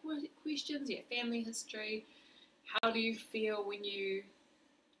history. of questions. Yeah, family history. How do you feel when you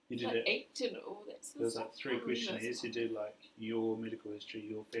You did like, it. eat and all that sort of There's stuff? like 3 I don't remember questionnaires. this You one. did like your medical history,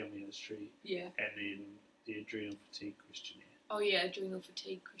 your family history, Yeah. and then the adrenal fatigue questionnaire. Oh yeah, adrenal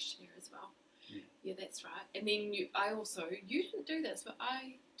fatigue questionnaire as well. Yeah, that's right. And then you didn't do this, but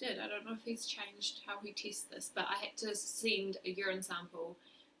I did. I don't know if he's changed how he tests this, but I had to send a urine sample,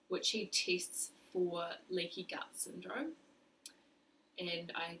 which he tests for leaky gut syndrome,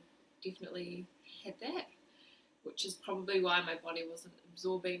 and I definitely had that, which is probably why my body wasn't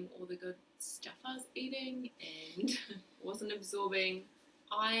absorbing all the good stuff I was eating and wasn't absorbing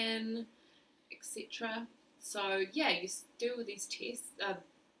iron, etc. So yeah, you do all these tests,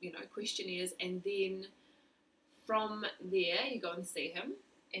 questionnaires, and then from there you go and see him,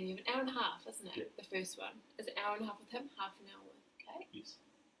 and you have an hour and a half, isn't it? Yeah. The first one is an hour and a half with him, half an hour with Kate. Yes.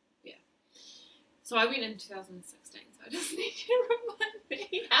 So I went in 2016, so I just need you to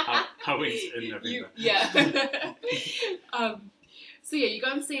remind me. I went in November. Yeah. So yeah, you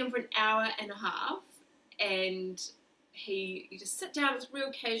go and see him for an hour and a half, and you just sit down. It's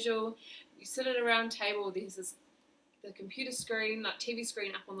real casual. You sit at a round table. There's the computer screen, like TV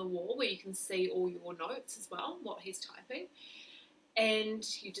screen, up on the wall where you can see all your notes as well, what he's typing. And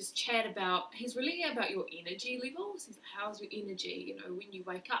you just chat about. He's really about your energy levels. He's like, how's your energy? You know, when you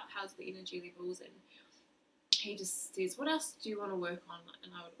wake up, how's the energy levels? And he just says, what else do you want to work on?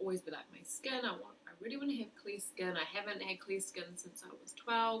 And I would always be like, my skin. I really want to have clear skin. I haven't had clear skin since I was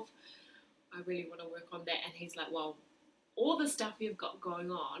 12. I really want to work on that. And he's like, well, all the stuff you've got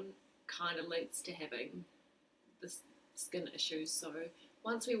going on kind of leads to having this skin issues. So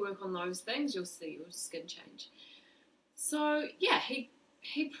once we work on those things, you'll see your skin change. So yeah, he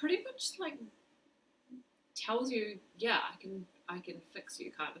pretty much like tells you, yeah, I can fix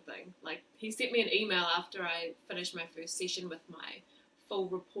you kind of thing. Like he sent me an email after I finished my first session with my full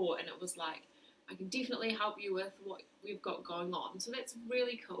report, and it was like, I can definitely help you with what we've got going on. So that's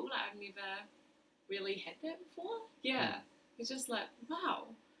really cool. I've never really had that before. Yeah. It's just like, wow,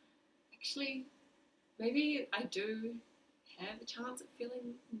 actually, maybe I do have a chance at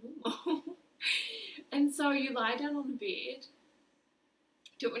feeling normal. And so you lie down on the bed.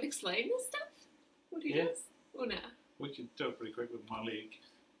 Do you want me to explain this stuff? What he Yeah. does? Or nah? We could do it pretty quick with my leg.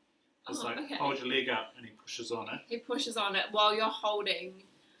 It's Oh, like, okay. hold your leg up, and he pushes on it. He pushes on it while you're holding,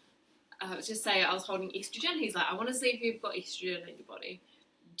 just say I was holding estrogen. He's like, I want to see if you've got estrogen in your body.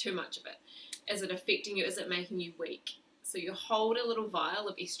 Too much of it. Is it affecting you? Is it making you weak? So you hold a little vial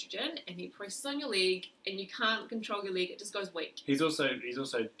of estrogen and he presses on your leg and you can't control your leg, it just goes weak. He's also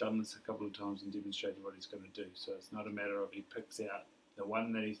done this a couple of times and demonstrated what he's going to do. So it's not a matter of he picks out the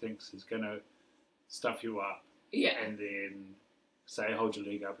one that he thinks is going to stuff you up, Yeah. and then say hold your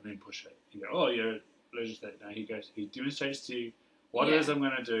leg up and then push it. You go, oh, you're allergic to that. No, he demonstrates to you what it is I'm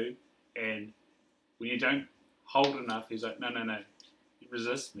going to do, and when you don't hold enough, he's like, no, you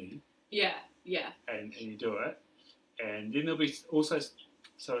resist me, Yeah. and you do it, and then there'll be also,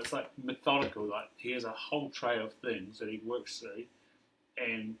 so it's like methodical, like he has a whole tray of things that he works through,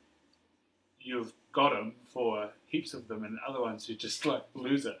 and you've got him for heaps of them, and the other ones you just like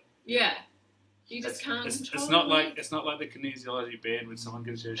lose it. Yeah. You just can't It's control not your like leg. it's not like the kinesiology band when someone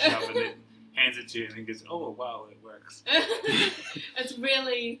gives you a shove and then hands it to you and then goes, oh wow, it works. It's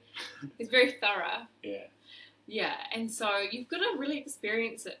very thorough. Yeah. Yeah, and so you've got to really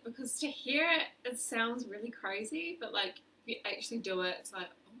experience it, because to hear it sounds really crazy, but like if you actually do it, it's like,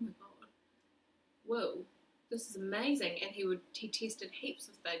 oh my god, whoa, this is amazing. And he tested heaps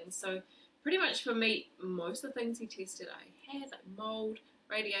of things. So pretty much for me, most of the things he tested I had, like mold,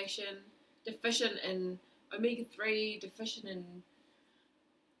 radiation, deficient in omega-3, deficient in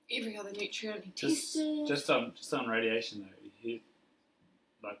every other nutrient he tested. Just on radiation though,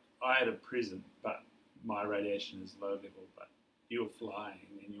 like I had a present, but my radiation is low level, but you were flying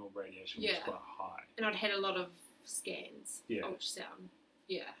and your radiation was quite high. And I'd had a lot of scans, Yeah. ultrasound,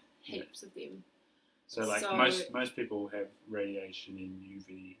 heaps of them. So like most people have radiation in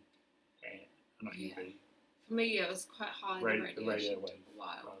UV and not UV. For me, it was quite high the radiation radio wave for a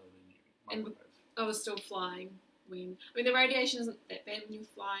while. rather than And microwave. I was still flying the radiation isn't that bad when you're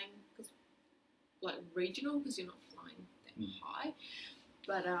flying, because like regional, because you're not flying that high.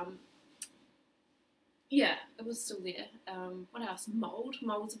 But it was still there. What else?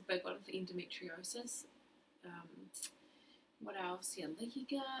 Mold's a big one for endometriosis. What else? Yeah, leaky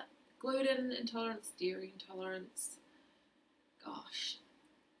gut, gluten intolerance, dairy intolerance. Gosh,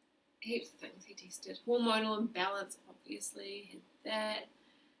 heaps of things he tested. Hormonal imbalance, obviously, had that.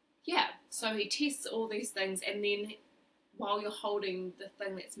 Yeah, so he tests all these things, and then while you're holding the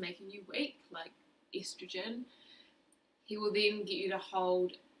thing that's making you weak, like estrogen, he will then get you to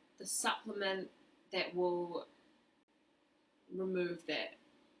hold the supplement that will remove that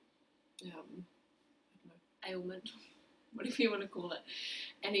ailment, whatever you want to call it.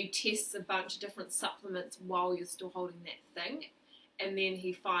 And he tests a bunch of different supplements while you're still holding that thing, and then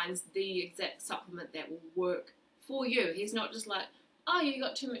he finds the exact supplement that will work for you. He's not just like, oh, you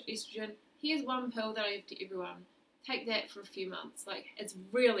got too much estrogen, here's one pill that I give to everyone, take that for a few months. Like, it's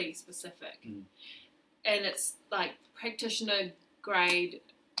really specific. And it's like practitioner grade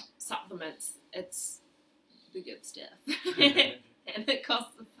supplements. It's the good stuff. And it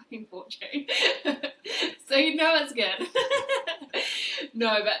costs a fucking fortune. So you know it's good.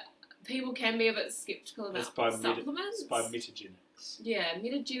 No, but people can be a bit skeptical about supplements. It's by Metagenics. Yeah,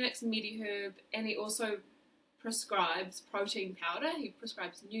 Metagenics, MediHerb, and he also prescribes protein powder. He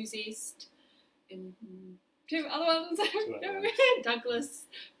prescribes New Zest and two other ones. I don't know. Douglas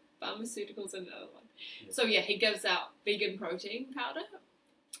Pharmaceuticals and another one. Yeah. So yeah, he gives out vegan protein powder.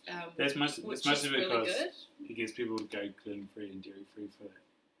 That's mostly because really good. He gets people to go gluten free and dairy free for that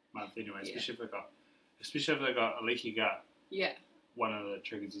month anyway. Especially if they got a leaky gut. Yeah. One of the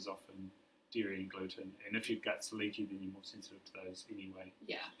triggers is often dairy and gluten, and if your gut's leaky, then you're more sensitive to those anyway.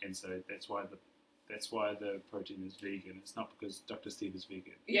 Yeah. And so that's why the protein is vegan. It's not because Dr. Steve is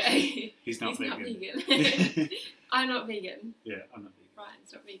vegan. Yeah. He's not vegan. I'm not vegan. Yeah, I'm not vegan.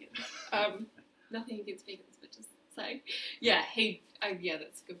 Ryan's not vegan. Nothing against vegans, but just saying. Yeah,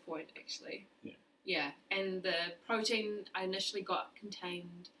 that's a good point, actually. Yeah. Yeah, and the protein I initially got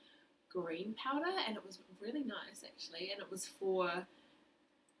contained green powder, and it was really nice, actually. And it was for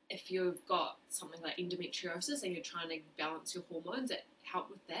if you've got something like endometriosis and you're trying to balance your hormones, it helped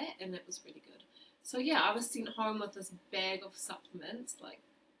with that, and it was really good. So yeah, I was sent home with this bag of supplements, like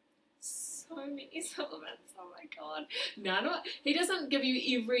so many supplements. Oh my god! He doesn't give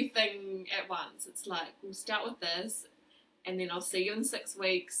you everything at once. It's like, we'll start with this, and then I'll see you in 6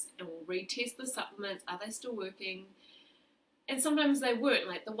 weeks, and we'll retest the supplements. Are they still working? And sometimes they weren't.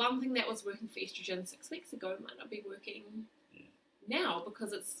 Like the one thing that was working for estrogen 6 weeks ago might not be working now,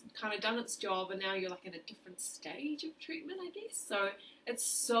 because it's kind of done its job, and now you're like at a different stage of treatment, I guess. So it's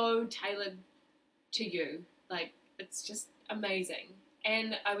so tailored to you. Like, it's just amazing.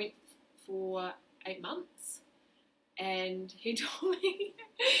 And I went for 8 months, and he told me,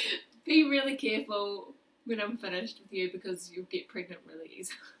 be really careful when I'm finished with you, because you'll get pregnant really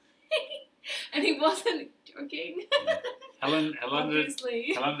easily. And he wasn't Joking. Yeah. How long did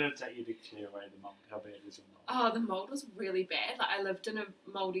Obviously. it take you to clear away the mold? How bad is your mold? Oh, the mold was really bad. Like, I lived in a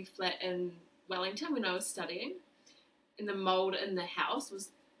mouldy flat in Wellington when I was studying, and the mold in the house was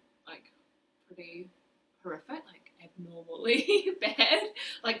like pretty horrific, like abnormally bad,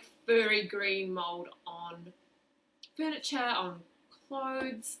 like furry green mold on furniture, on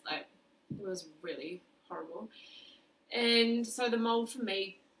clothes. Like, it was really horrible. And so the mold for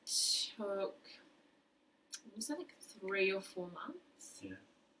me took, was I think 3 or 4 months Yeah.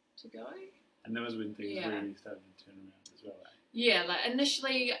 to go. And that was when things Yeah. really started to turn around as well. Eh? Yeah, like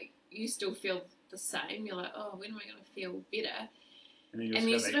initially you still feel the same. You're like, oh, when am I going to feel better? And then you And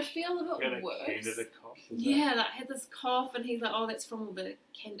you also sort of feel a got bit that worse. candida cough. Yeah, like I had this cough, and he's like, oh, that's from all the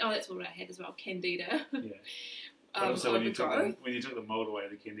that's what I had as well, candida. Yeah. But also when you overgrowth. took the mold away,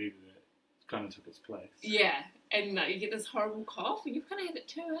 the candida kind of took its place. Yeah, and you get this horrible cough, and you've kind of had it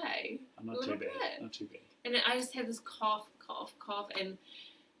too, eh? I'm A not too little bad. bit. Not too bad. And then I just had this cough, and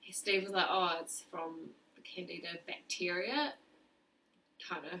Steve was like, oh, it's from the candida bacteria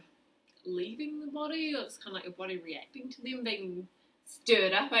kind of leaving the body, or it's kind of like your body reacting to them being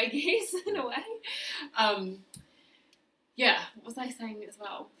stirred up, I guess, in a way. Yeah, what was I saying as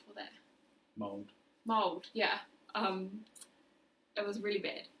well for that? Mold, yeah. It was really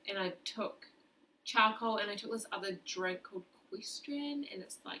bad, and I took charcoal, and I took this other drink called Questran, and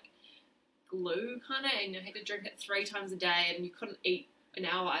it's like glue kind of, and I had to drink it 3 times a day, and you couldn't eat an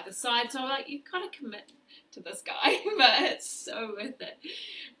hour either side, so like, you kind of commit to this guy, but it's so worth it.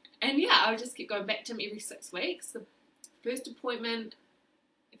 And yeah, I would just keep going back to him every 6 weeks. The first appointment,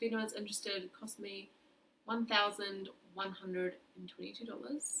 if anyone's interested, cost me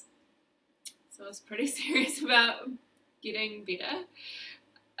 $1,122. So I was pretty serious about getting better.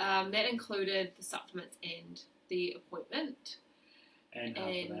 That included the supplements and the appointment. And half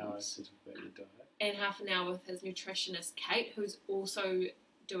an hour to talk about your diet. And half an hour with his nutritionist, Kate, who's also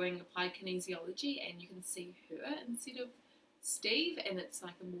doing applied kinesiology, and you can see her instead of Steve, and it's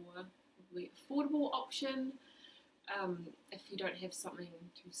like a more probably affordable option if you don't have something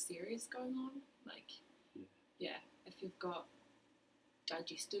too serious going on, like if you've got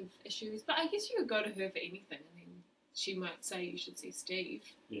digestive issues. But I guess you could go to her for anything, and then she might say you should see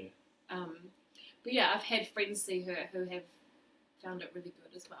Steve. Yeah. But yeah, I've had friends see her who have found it really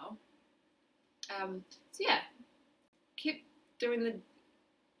good as well. So yeah, kept doing the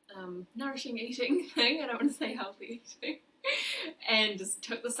nourishing eating thing. I don't want to say healthy eating. And just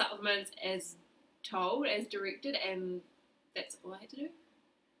took the supplements as told, as directed, and that's all I had to do.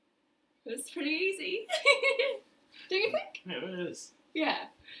 It was pretty easy. Do you think? Yeah, it is. Yeah.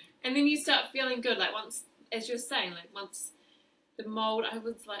 And then you start feeling good. Like once, as you were saying, like once the mold, I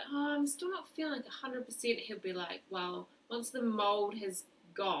was like, oh, I'm still not feeling like 100%. He'll be like, well, once the mold has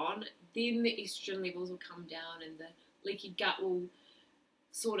gone, then the estrogen levels will come down, and the leaky gut will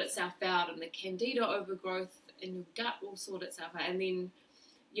sort itself out, and the candida overgrowth in your gut will sort itself out, and then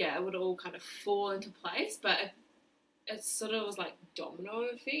it would all kind of fall into place. But it sort of was like domino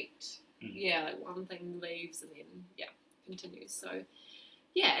effect. Yeah, like one thing leaves and then continues. So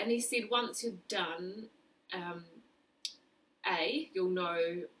and he said once you're done, you'll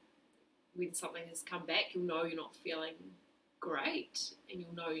know when something has come back. You'll know you're not feeling great, and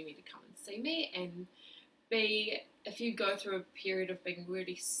you'll know you need to come and see me. And B, if you go through a period of being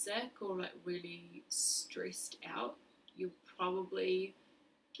really sick or like really stressed out, you'll probably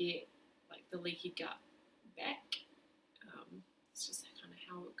get like the leaky gut back. It's just kind of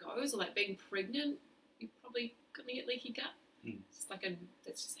how it goes. Or like being pregnant, you're probably gonna get leaky gut. It's like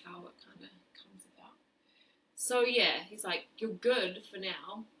that's just how it kind of comes about. So yeah, he's like, you're good for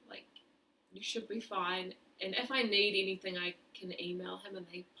now. Like, you should be fine. And if I need anything, I can email him, and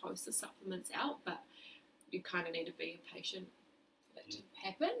they post the supplements out. But you kind of need to be patient for that to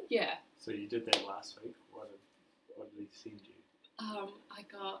happen. Yeah. So you did that last week. What did he send you? I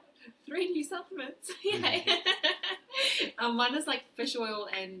got 3 new supplements. Yay. One is like fish oil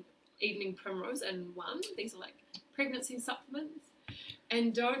and evening primrose in one. These are like pregnancy supplements.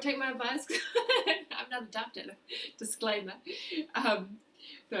 And don't take my advice. I'm not a doctor. Disclaimer.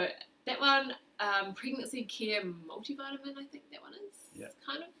 But that one, pregnancy care multivitamin, I think that one is. Yeah. It's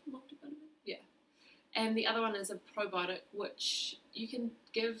kind of multivitamin. Yeah. And the other one is a probiotic, which you can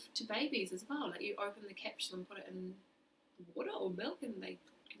give to babies as well. Like, you open the capsule and put it in water or milk, and they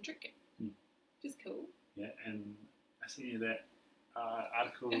can drink it. Which is cool. Yeah, and I sent you that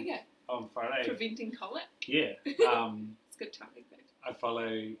article Okay. on Friday. Preventing colic. Yeah. It's good timing, babe. I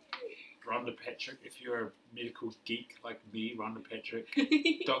follow Rhonda Patrick. If you're a medical geek like me, Rhonda Patrick,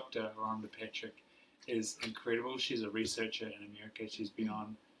 Dr. Rhonda Patrick is incredible. She's a researcher in America. She's been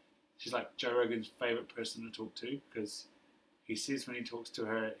on she's like Joe Rogan's favourite person to talk to because he says when he talks to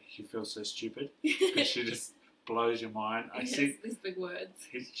her, he feels so stupid because she just blows your mind. I see these big words.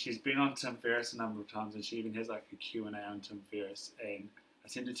 she's been on Tim Ferriss a number of times, and she even has like a Q&A on Tim Ferriss, and I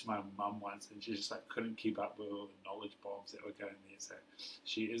sent it to my mum once, and she just like couldn't keep up with all the knowledge bombs that were going there. So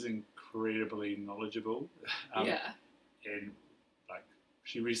she is incredibly knowledgeable, Yeah, and like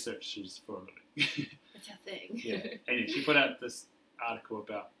she researches for a living. it's a thing. Yeah, and she put out this article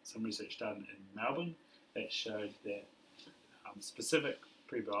about some research done in Melbourne that showed that specific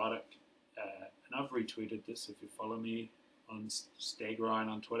prebiotic, and I've retweeted this if you follow me on Stag Ryan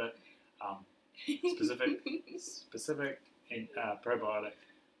on Twitter. Specific and probiotic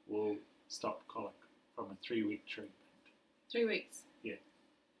will stop colic from a 3-week treatment. 3 weeks. Yeah.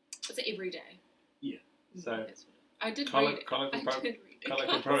 Is it every day? Yeah. So That's what I did colic read. will I did read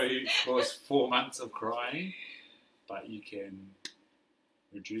it. probably cause 4 months of crying, but you can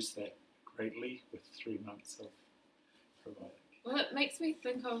reduce that greatly with 3 months of probiotic. Well, it makes me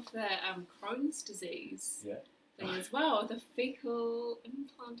think of the Crohn's disease Yeah. thing as well, the fecal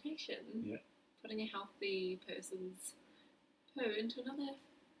implantation. Yeah. Putting a healthy person's poo into another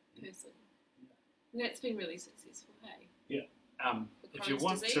person. Yeah. And that's been really successful, hey? If you Crohn's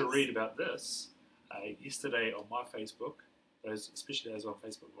want disease. to read about this, yesterday on my Facebook, especially those on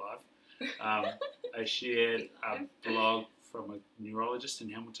Facebook Live, I shared a blog from a neurologist in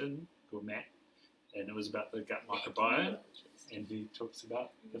Hamilton called Matt, and it was about the gut microbiome, and he talks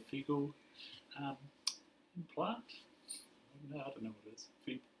about the fecal implant. I don't know what it is.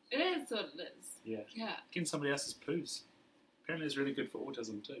 It is what it is. Yeah. Yeah. Getting somebody else's poos. Apparently it's really good for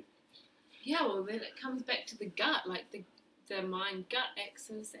autism too. Yeah, well, then it comes back to the gut, like the mind-gut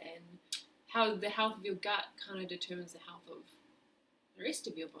axis, and how the health of your gut kind of determines the health of the rest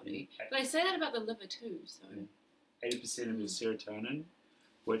of your body. Yeah. But I say that about the liver too, so... Yeah. 80% of your serotonin,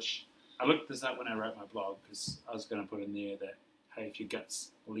 which I looked this up when I wrote my blog because I was going to put in there that, hey, if your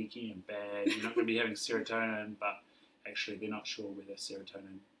gut's leaky and bad, you're not going to be having serotonin, but actually they're not sure whether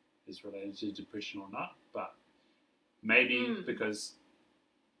serotonin is related to depression or not, but maybe because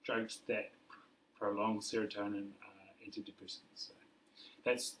drugs that prolong serotonin are antidepressants. So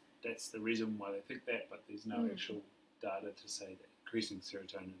that's the reason why they think that, but there's no actual data to say that increasing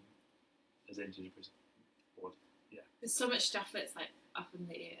serotonin is antidepressant. Or, there's so much stuff that's like up in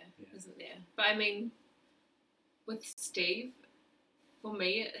the air, Yeah. isn't there? But I mean, with Steve, for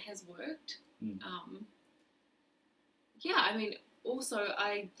me, it has worked. Yeah, I mean, also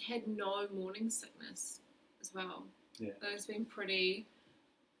I had no morning sickness as well. Yeah. It's been pretty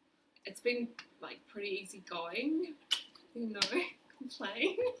like pretty easy going. No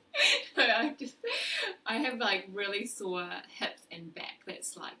complain. No, I have like really sore hips and back.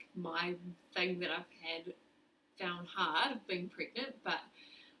 That's like my thing that I've found hard being pregnant, but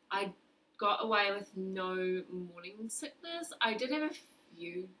I got away with no morning sickness. I did have a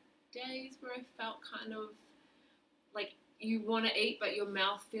few days where I felt kind of like you want to eat, but your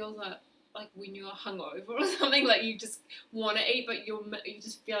mouth feels like when you're hungover or something. Like you just want to eat, but you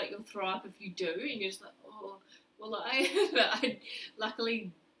just feel like you'll throw up if you do, and you're just like, oh, will I? But I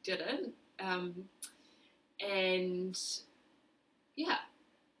luckily didn't. And yeah,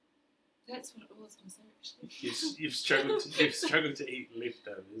 that's what it was. I'm sorry, actually. You've struggled to eat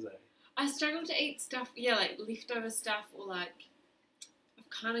leftovers, eh? I struggle to eat stuff, yeah, like leftover stuff, or like I've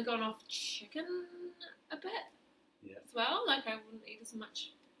kind of gone off chicken a bit as well. Like I wouldn't eat as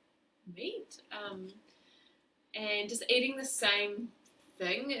much meat, and just eating the same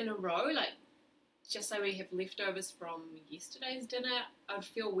thing in a row, like just say we have leftovers from yesterday's dinner, I'd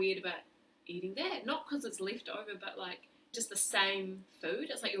feel weird about eating that. Not because it's leftover, but like just the same food.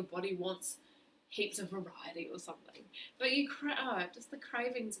 It's like your body wants heaps of variety or something. But just the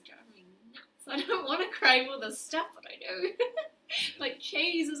cravings are driving me nuts. I don't want to crave all the stuff that I do. Like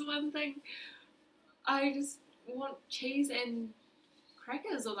cheese is one thing. I just want cheese and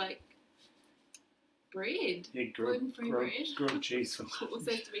crackers or like bread. Yeah, Gluten-free bread. grilled cheese. Of course,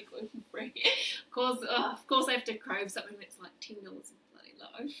 it has to be gluten-free. Of course, I have to crave something that's like $10 a bloody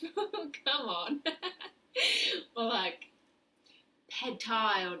loaf. Come on. Or like pad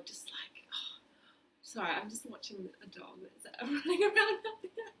thai, or just like, sorry, I'm just watching a dog that's running around up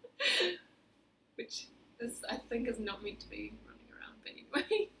there, which is, I think, is not meant to be running around. But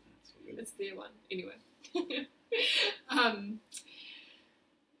anyway, it's their one. Anyway,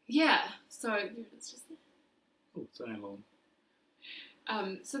 yeah. So it's just. Oh, it's only long.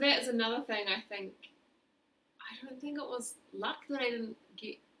 So that's another thing. I don't think it was luck that I didn't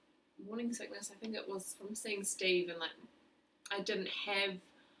get morning sickness. I think it was from seeing Steve, and like I didn't have,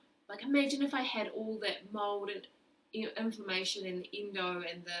 like, imagine if I had all that mold and inflammation and the endo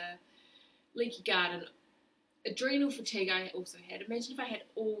and the leaky gut and adrenal fatigue I also had. Imagine if I had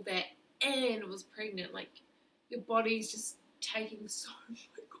all that and was pregnant. Like, your body's just taking so, oh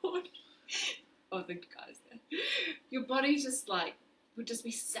my god. Oh, the guys there. Your body's just like, would just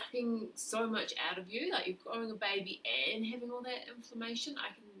be sucking so much out of you. Like, you're growing a baby and having all that inflammation.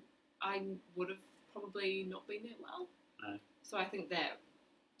 I would have probably not been that well. No. So I think that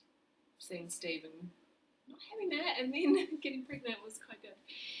seeing Stephen not having that and then getting pregnant was quite good.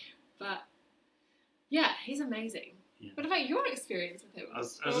 But yeah, he's amazing. Yeah. What about your experience with him? I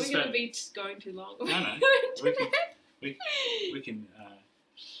was Are just we going to about- be just going too long? No, no. We We can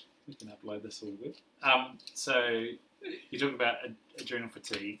upload this all good. So you talk about adrenal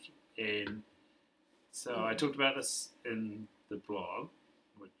fatigue, and so I talked about this in the blog,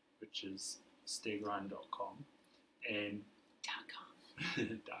 which is stegryan.com and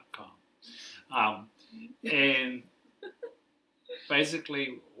 .com. And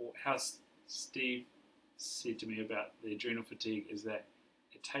basically, how Steve said to me about the adrenal fatigue is that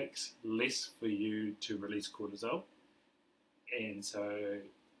it takes less for you to release cortisol, and so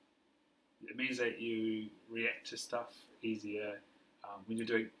it means that you react to stuff easier. When you're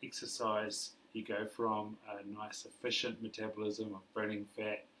doing exercise, you go from a nice efficient metabolism of burning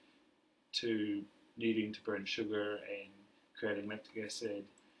fat to needing to burn sugar and creating lactic acid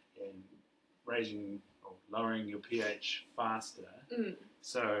and raising or lowering your pH faster.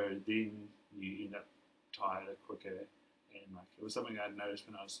 So then you end up tired quicker. And like, it was something I noticed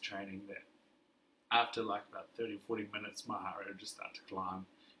when I was training, that after like about 30 or 40 minutes, my heart rate would just start to climb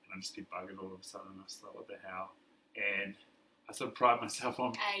and I'd just be bugging all of a sudden. I was like, what the hell? And I sort of pride myself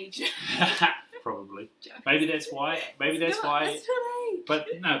on age. probably. Joking. Maybe that's why. It's not age. But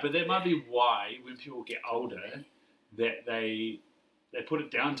that might be why when people get older that they put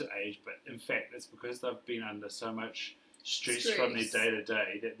it down to age. But in fact, it's because they've been under so much stress from their day to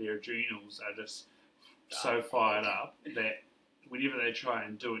day that their adrenals are just so fired up that whenever they try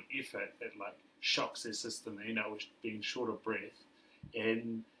and do an effort, it like shocks their system. They end up with being short of breath,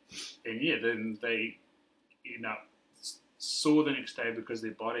 and yeah, then they end up sore the next day because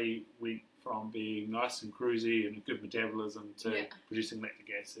their body went from being nice and cruisy and a good metabolism to producing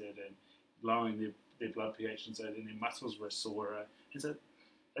lactic acid and lowering their blood pH, and so then their muscles were sore. And so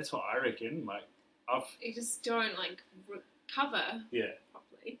that's what I reckon. Like, You just don't like recover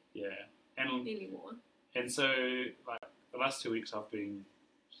properly anymore. And so like the last 2 weeks I've been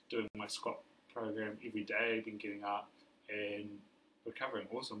doing my squat program every day. I've been getting up and recovering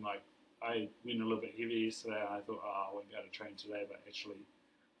awesome. Like, I went a little bit heavy yesterday and I thought, I won't be able to train today, but actually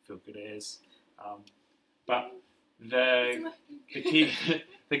feel good as. But the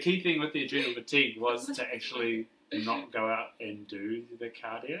key thing with the adrenal fatigue was to actually not go out and do the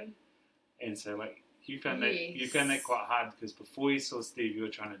cardio. And so like you found that quite hard, because before you saw Steve, you were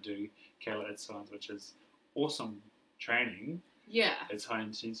trying to do Kayla Itzons, which is awesome training. Yeah. It's high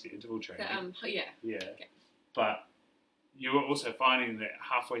intensity interval training. Yeah. Okay. But you were also finding that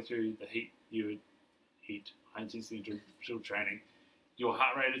halfway through the high intensity interval training, your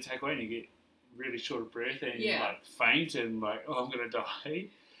heart rate would take away and you get really short of breath and you like faint and like, oh, I'm gonna die.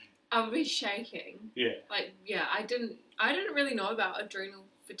 I would be shaking. Yeah. Like, yeah, I didn't really know about adrenal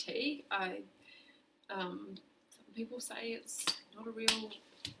fatigue. Some people say it's not a real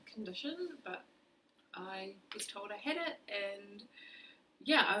condition, but I was told I had it, and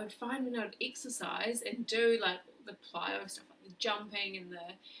yeah, I would find when I would exercise and do like the plyo stuff, like the jumping and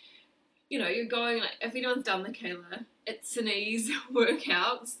the, you're going like, if anyone's done the Kayla Itzonese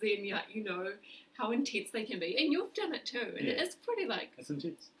workouts, then you know how intense they can be, and you've done it too, and it's pretty like, it's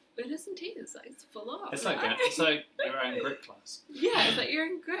intense. It is intense, like it's full on. It's like your own grit class. Yeah, it's like you're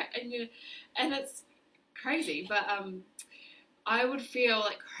in grit, and it's crazy. But I would feel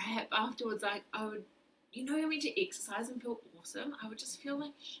like crap afterwards. Like I would, you're meant to exercise and feel awesome. I would just feel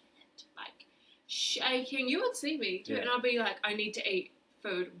like shit, like shaking. You would see me too, and I'd be like, I need to eat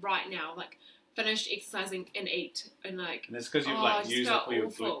food right now. Like finish exercising and eat, and like. And that's because you've used up all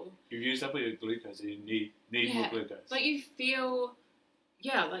your glucose, and you need more glucose. Like you feel.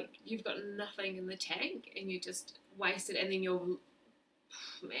 Yeah, like you've got nothing in the tank and you just wasted, and then your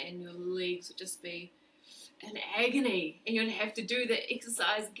legs would just be in agony, and you'd have to do the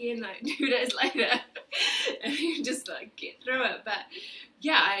exercise again like 2 days later, and you just like get through it. But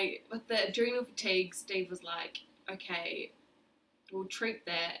yeah, with the adrenal fatigue, Steve was like, okay, we'll treat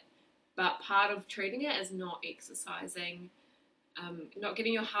that, but part of treating it is not exercising. Not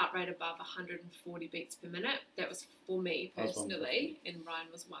getting your heart rate above 140 beats per minute. That was for me personally, and Ryan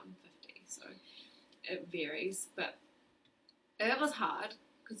was 150, so it varies. But it was hard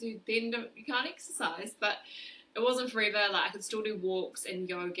because you can't exercise. But it wasn't forever. Like I could still do walks and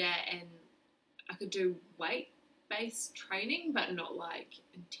yoga and I could do weight-based training, but not like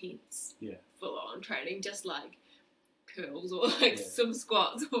intense, Yeah. full-on training, just like curls or like Yeah. some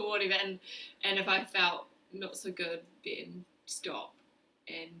squats or whatever. And if I felt not so good, then stop.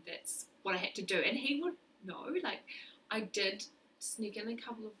 And that's what I had to do. And he would know. Like, I did sneak in a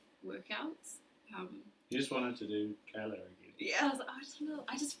couple of workouts. You just wanted to do Kayla again. Yeah, I was like,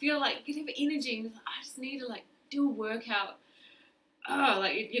 I just feel like you have energy, and I just need to like do a workout. Oh,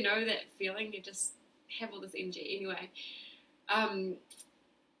 like you know that feeling. You just have all this energy. Anyway,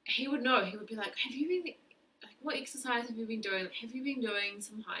 he would know. He would be like, "Have you been like what exercise have you been doing? Like, have you been doing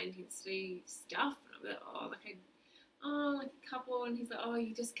some high intensity stuff?" And I'd be like, like a couple. And he's like, "Oh,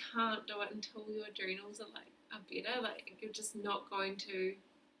 you just can't do it until your adrenals are better. Like you're just not going to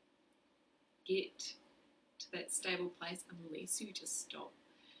get to that stable place unless you just stop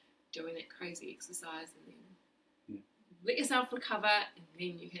doing that crazy exercise and then let yourself recover, and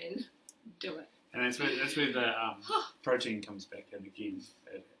then you can do it." And that's where the protein comes back in again.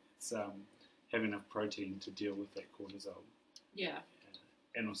 It's having enough protein to deal with that cortisol. Yeah.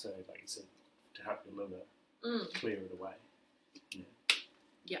 And also, like you said, to help your liver clear it away.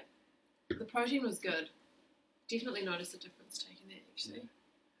 Yeah. The protein was good. Definitely noticed a difference taking that, actually. Yeah.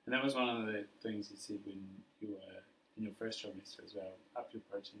 And that was one of the things you said when you were in your first trimester as well. Up your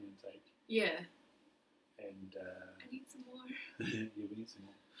protein intake. Yeah. And I need some more. yeah, we need some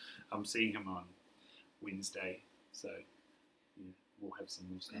more. I'm seeing him on Wednesday, so yeah, we'll have some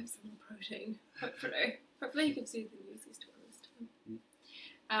more We'll have stuff. some more protein. Hopefully you can see the newsiest one this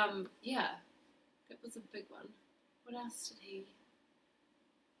time. Yeah. That was a big one. What else did he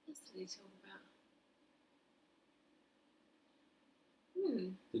talk about?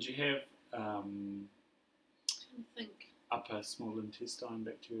 Did you have I'm trying to think. upper small intestine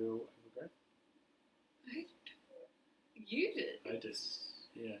bacterial overgrowth? You did. I just,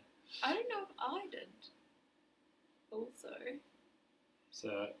 yeah. I don't know if I did. Also, So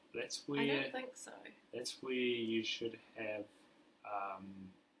that's I where don't think so. that's where you should have.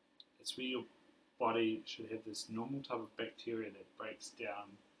 That's where your body should have this normal type of bacteria that breaks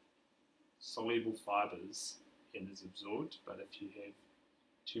down soluble fibers and is absorbed. But if you have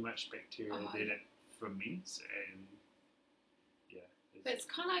too much bacteria, then it ferments and It's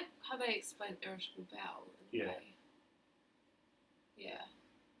kind of like how they explain irritable bowel. In a way. Yeah.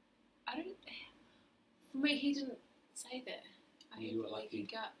 I don't. For me, he didn't say that. I You were had lucky.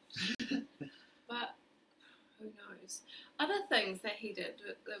 leaky gut. But who knows? Other things that he did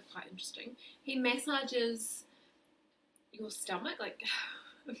that were quite interesting. He massages your stomach, like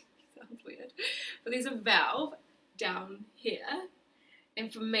sounds weird, but there's a valve down here,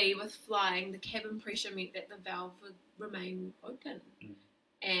 and for me, with flying, the cabin pressure meant that the valve would remain open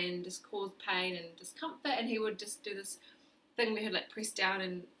and just cause pain and discomfort. And he would just do this thing where he'd like press down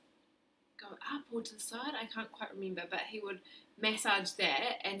and go up or to the side. I can't quite remember, but he would massage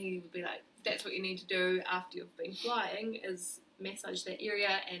that, and he would be like, "That's what you need to do after you've been flying, is massage that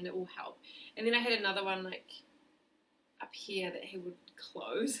area, and it will help." And then I had another one like up here that he would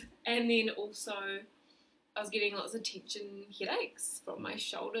close, and then also I was getting lots of tension headaches from my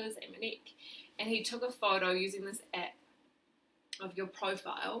shoulders and my neck, and he took a photo using this app of your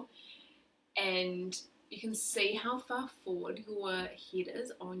profile, and you can see how far forward your head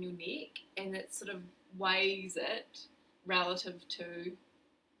is on your neck, and it sort of weighs it relative to, isn't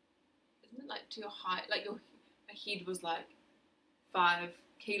it like to your height? Like your head was like 5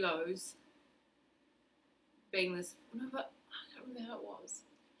 kilos, being this, no, but I can't remember how it was.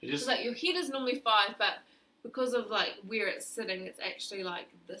 It's like your head is normally 5, but because of like where it's sitting, it's actually like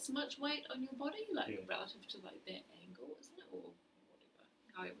this much weight on your body, like relative to like that angle, isn't it? Or whatever,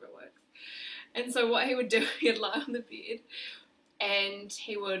 however it works. And so what he would do, he'd lie on the bed, and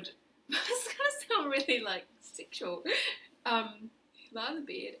he would, this is going to sound really like sexual, he'd lie on the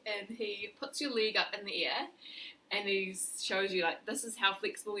bed, and he puts your leg up in the air, and he shows you like, this is how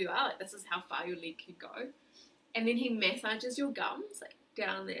flexible you are, like this is how far your leg can go. And then he massages your gums, like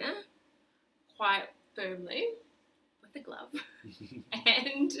down there, quite firmly, with a glove.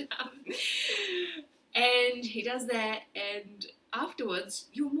 And he does that, and afterwards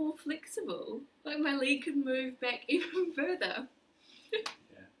you're more flexible. Like my leg can move back even further.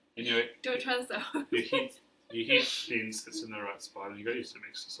 And your Don't try this out. your head then sits in the right spot, and you've got some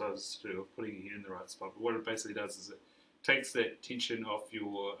exercises to do of putting your head in the right spot. But what it basically does is it takes that tension off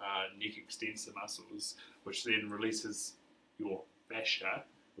your neck extensor muscles, which then releases your fascia,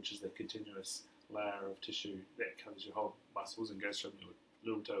 which is the continuous layer of tissue that covers your whole muscles and goes from your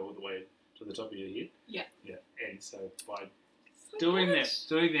little toe all the way to the top of your head. Yeah. And so by doing that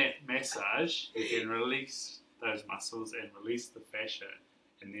massage, you can release those muscles and release the fascia,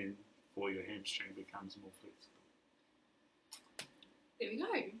 and then for your hamstring becomes more flexible. There we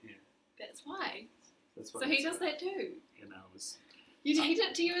go. Yeah. That's why. That's what So he it's does like. that too. You know, He did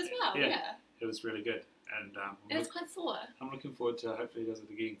it to you as well. Yeah. Yeah. it was really good, and And it's quite sore. I'm looking forward to hopefully he does it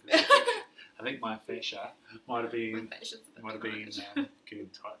again, because I think my fascia might have been My fascia's a bit getting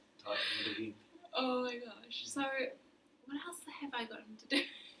tight again. Oh my gosh. So, what else have I gotten to do?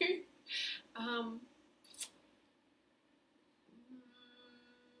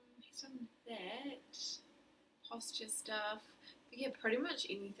 He's done that. Posture stuff. But yeah, pretty much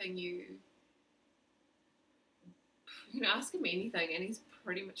anything you can ask him anything, and he's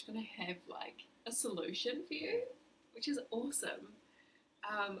pretty much going to have like a solution for you, which is awesome.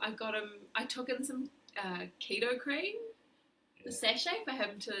 I took in some keto cream, the sachet, for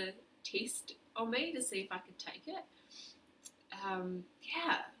him to test on me to see if I could take it.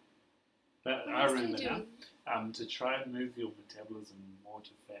 Yeah. But What I else do remember you now, do? to try and move your metabolism more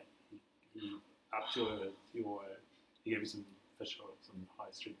to fat, he upped he gave you some fish oil, some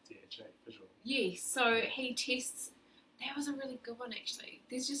high strength DHA fish oil. Yes, so he tests. That was a really good one, actually.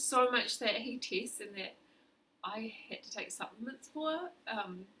 There's just so much that he tests and that I had to take supplements for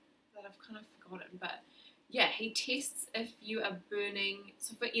that I've kind of forgotten. But yeah, he tests if you are burning.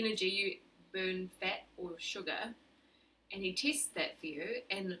 So for energy, you burn fat or sugar, and he tests that for you.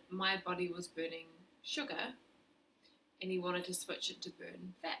 And my body was burning sugar, and he wanted to switch it to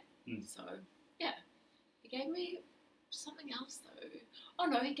burn fat. So yeah, he gave me something else though. Oh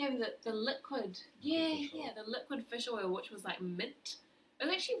no, he gave me the liquid. Yeah, the liquid fish oil, which was like mint. It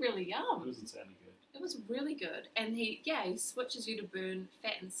was actually really yum. It wasn't sounding good. It was really good, and he switches you to burn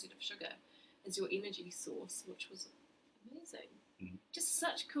fat instead of sugar as your energy source, which was amazing. Just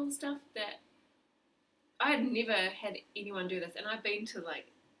such cool stuff that I had never had anyone do this, and I've been to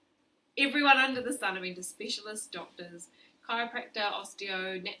like everyone under the sun. I've been to specialists, doctors, chiropractor,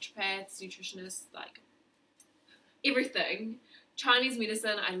 osteo, naturopaths, nutritionists, like everything. Chinese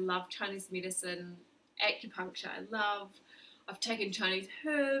medicine, I love Chinese medicine. Acupuncture, I've taken Chinese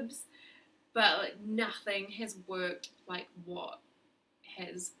herbs, but like nothing has worked like what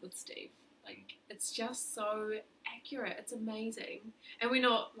has with Steve. Like it's just so accurate. It's amazing, and we're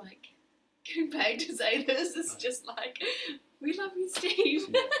not like getting paid to say this. It's just like we love you, Steve.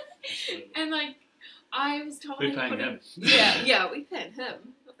 Yeah, and like I was told, we're paying him. Yeah, we pay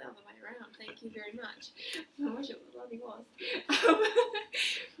him. Not the other way around. Thank you very much. I wish it was bloody was.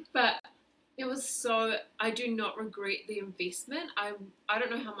 But it was so. I do not regret the investment. I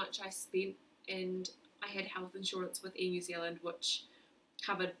don't know how much I spent, and I had health insurance with Air New Zealand, which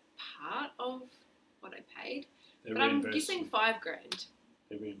covered part of what I paid. But I'm guessing $5,000.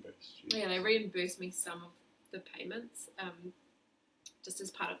 They reimbursed you. Yeah, they reimbursed me some of the payments, just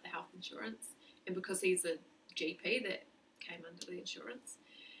as part of the health insurance, and because he's a GP, that came under the insurance.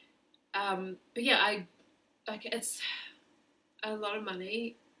 But yeah, it's a lot of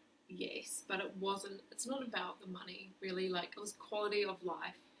money, yes, but it's not about the money really. Like it was quality of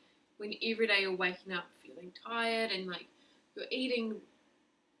life. When every day you're waking up feeling tired and like you're eating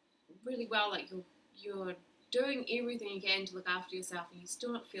really well, like you're doing everything you can to look after yourself, and you're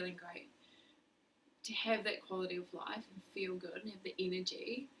still not feeling great. To have that quality of life and feel good and have the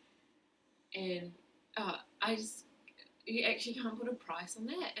energy, and you actually can't put a price on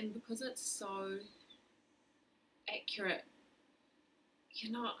that. And because it's so accurate,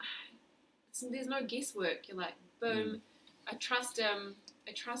 there's no guesswork. You're like, boom, I trust him.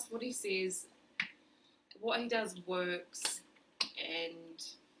 I trust what he says. What he does works, and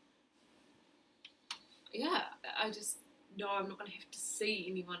yeah, I just know I'm not going to have to see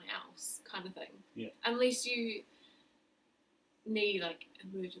anyone else, kind of thing. Yeah. Unless you need like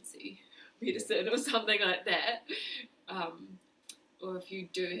emergency medicine or something like that, or if you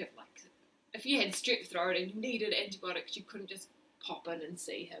do have if you had strep throat and you needed antibiotics, you couldn't just pop in and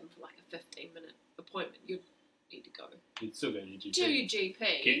see him for like a 15-minute appointment. You'd need to go. You'd still go to your GP. To your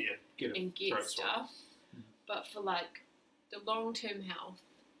GP and get stuff. But for like the long-term health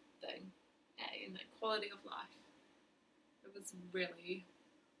thing and the quality of life, it was really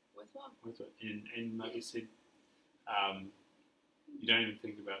worthwhile. And like you said, you don't even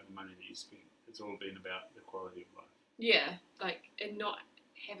think about the money that you spend. It's all been about the quality of life. Yeah, and not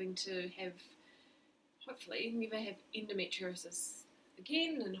having to hopefully never have endometriosis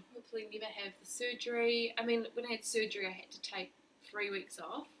again, and hopefully never have the surgery. I mean, when I had surgery, I had to take 3 weeks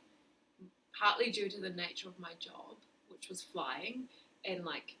off, partly due to the nature of my job, which was flying and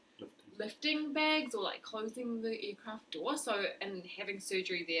lifting bags or closing the aircraft door. So, and having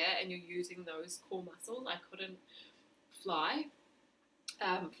surgery there, and you're using those core muscles, I couldn't fly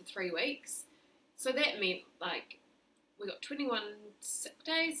for 3 weeks. So that meant we got 21 sick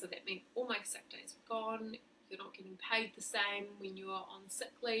days, so that meant all my sick days were gone. You're not getting paid the same when you're on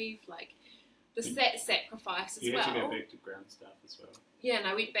sick leave. Like, that sacrifice as You well. have to go back to ground staff as well. Yeah, and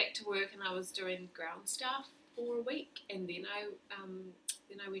I went back to work and I was doing ground staff for a week, and then I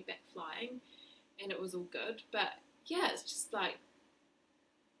went back flying, and it was all good. But yeah, it's just like,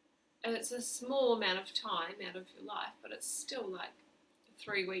 it's a small amount of time out of your life, but it's still like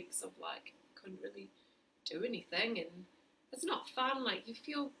 3 weeks of like couldn't really do anything, and it's not fun. Like, you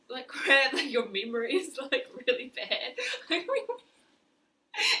feel like crap. Like, your memory is like really bad. Like,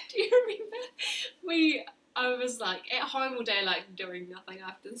 do you remember I was like at home all day, like doing nothing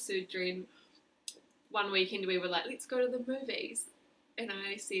after the surgery, and one weekend we were like, let's go to the movies. And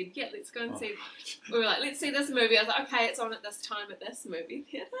I said, yeah, let's go and see. We were like, let's see this movie. I was like, okay, it's on at this time at this movie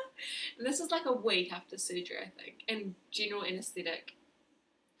theatre. And this was like a week after surgery, I think. And general anaesthetic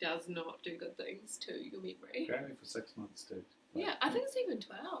does not do good things to your memory. Apparently for 6 months, dude. Yeah, I think it's even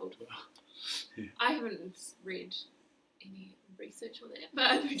 12. Yeah. I haven't read any research on that, but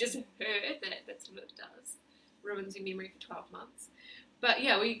I've just heard that that's what it does. Ruins your memory for 12 months. But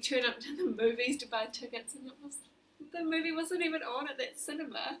yeah, we turned up to the movies to buy tickets, and the movie wasn't even on at that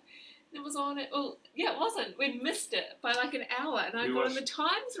cinema. It was on it. Well, yeah, it wasn't. We missed it by like an hour, and I got the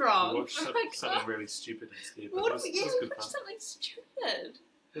times wrong. We watched I'm something really stupid instead. we But it was good watched fun. something stupid.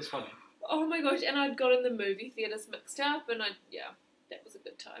 It was funny. Oh my gosh! And I'd got in the movie theaters mixed up, and that was a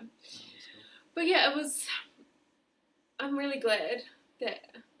good time. That was cool. But yeah, it was. I'm really glad that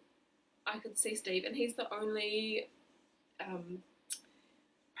I could see Steve, and he's the only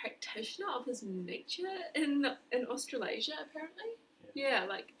practitioner of his nature in Australasia, apparently. Yeah,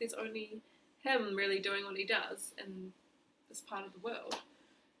 like there's only him really doing what he does in this part of the world.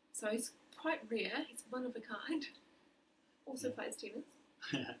 So he's quite rare. He's one of a kind. Also plays tennis.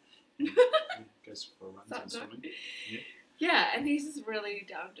 Yeah, goes for runs and swimming. Yeah, and he's just really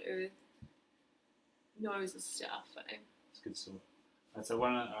down to earth. Knows his stuff. Eh? It's good stuff. And so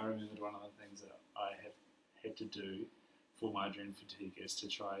I remembered one of the things that I have had to do for my adrenaline fatigue is to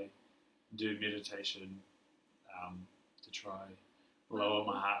try do meditation, to try lower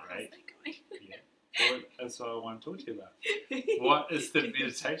my heart rate. Yeah. Well, that's what I want to talk to you about. What is the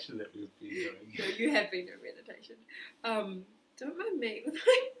meditation that we've been doing? No, you have been doing meditation. Don't mind me with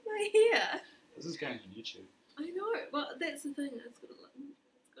my hair. This is going on YouTube. I know. Well, that's the thing. It's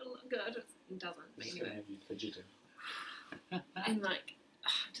gotta look good. It doesn't. This is Anyway. going to have you fidgeting. And like,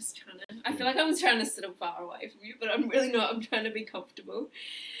 just trying to. I feel like I was trying to sit far away from you, but I'm really not. I'm trying to be comfortable.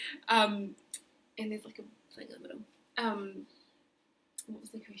 And there's like a thing in the middle. What was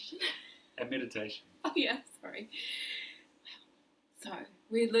the question? And meditation. Oh yeah, sorry. So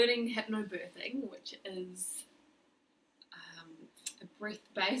we're learning hypnobirthing, which is a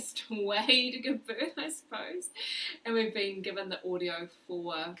breath-based way to give birth, I suppose. And we've been given the audio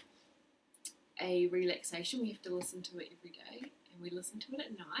for a relaxation. We have to listen to it every day, and we listen to it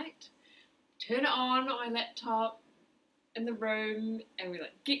at night. Turn it on my laptop in the room, and we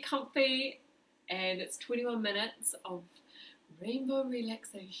like get comfy, and it's 21 minutes of rainbow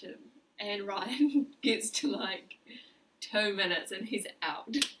relaxation. And Ryan gets to like 2 minutes and he's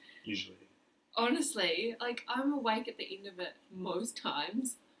out. Usually. Honestly, like I'm awake at the end of it most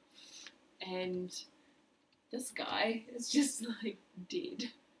times, and this guy is just like dead.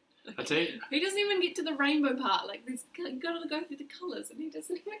 I tell you, He doesn't even get to the rainbow part. Like you got to go through the colours, and he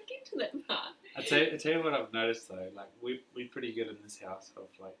doesn't even get to that part. I tell you what I've noticed though. Like we're pretty good in this house of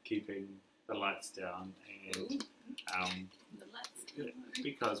like keeping the lights down and The lights.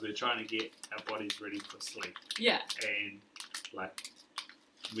 because we're trying to get our bodies ready for sleep. Yeah. And like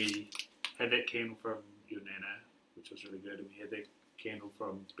we had that candle from your nana, which was really good, and we had that candle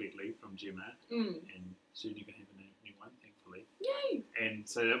from Bentley from Gemma, Mm. and soon you can have a new one, thankfully. Yay. And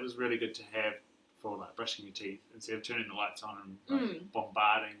so that was really good to have for like brushing your teeth instead of turning the lights on and like,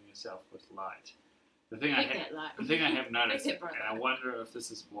 bombarding yourself with light. The thing I have noticed, Hate that bright and I light. wonder if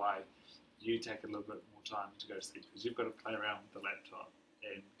this is why you take a little bit more time to go to sleep, because you've got to play around with the laptop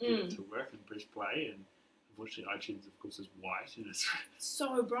and get it to work and press play, and unfortunately iTunes of course is white and it's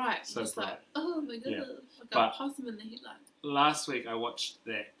So bright. So Just bright. like, oh my goodness. Like But- a possum in the headlight. Last week I watched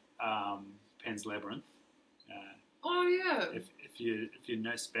that Pan's Labyrinth. Oh yeah. If you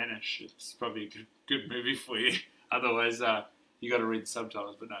know Spanish, it's probably a good movie for you. Otherwise, you got to read the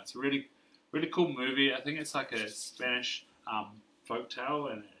subtitles. But no, it's a really cool movie. I think it's like a Spanish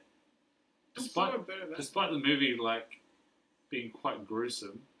folktale, and despite the movie like being quite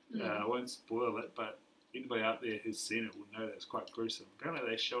gruesome, I won't spoil it. But anybody out there who's seen it will know that it's quite gruesome. Apparently,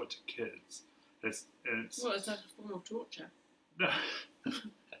 they show it to kids. It's Well, it's like a form of torture. no.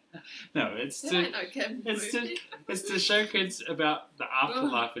 No, it's That to ain't no kid it's movie. it's to show kids about the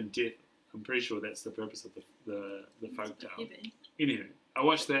afterlife and death. I'm pretty sure that's the purpose of the folk tale. Heavy. Anyway, I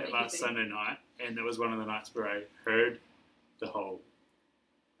watched that Pretty last heavy. Sunday night, and that was one of the nights where I heard the whole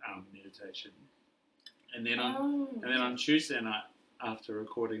meditation. And then on Tuesday night, after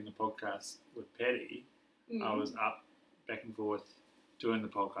recording the podcast with Patty, I was up back and forth doing the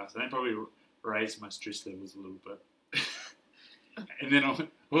podcast, and that probably raised my stress levels a little bit. And then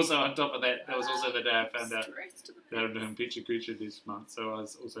also on top of that, that was also the day I found out Stress to the that I'm max. doing Pecha Kucha this month, so I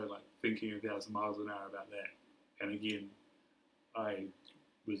was also like thinking 1,000 miles an hour about that. And again, I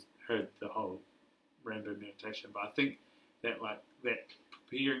heard the whole rainbow meditation, but I think that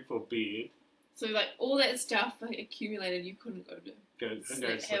preparing for bed, So like all that stuff like accumulated, you couldn't go to go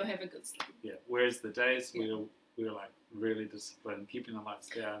sleep. sleep. Have a good sleep. Yeah. Whereas the days Yeah. we were like really disciplined, keeping the lights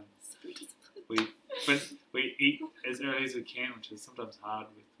down. So disciplined. We eat as early as we can, which is sometimes hard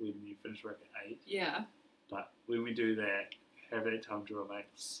when you finish work at 8. Yeah. But when we do that, have that time to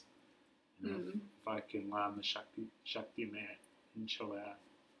relax. You know, Mm. if I can lie on the Shakti mat and chill out,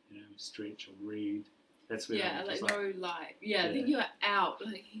 stretch or read, that's where Yeah, I'm like just no light. Yeah, then you're out.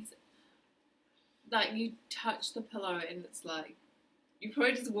 Like like you touch the pillow and it's like you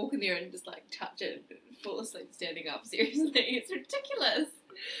probably just walk in there and just like touch it and fall asleep standing up. Seriously, it's ridiculous.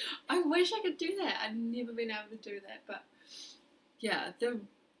 I wish I could do that. I've never been able to do that, but yeah, the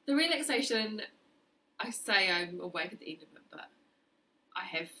relaxation. I say I'm awake at the end of it, but I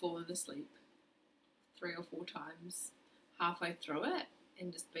have fallen asleep 3 or 4 times halfway through it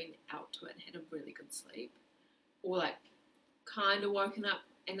and just been out to it and had a really good sleep, or like kind of woken up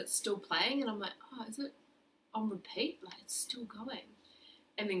and it's still playing and I'm like, oh, is it on repeat? Like it's still going,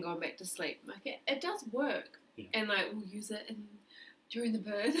 and then going back to sleep. Like it does work, and like we'll use it during the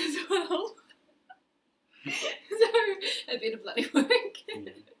birth as well. So it better bloody work.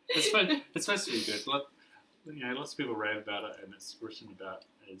 Yeah. It's supposed to be good. Lots of people rave about it, and it's written about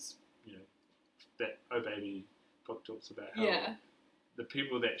as that Oh Baby book talks about how the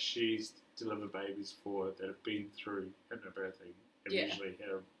people that she's delivered babies for that have been through hypnobirthing have usually had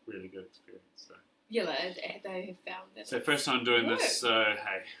a really good experience. So. Yeah, like, they have found that. So first time doing this, so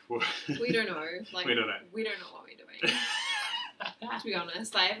hey. We don't know. Like, we don't know. We don't know what we're doing. To be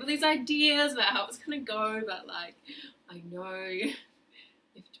honest, like, I have all these ideas about how it's gonna go, but like, I know you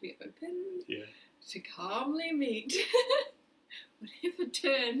have to be open to calmly meet whatever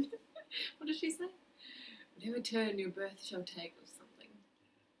turn. What did she say? Whatever turn your birth shall take, or something.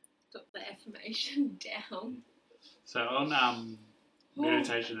 Got the affirmation down. So on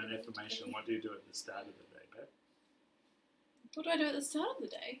meditation and affirmation, what do you do at the start of the day, babe? What do I do at the start of the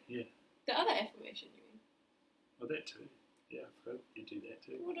day? Yeah. The other affirmation, you mean? Well, that too. Yeah, I've heard you do that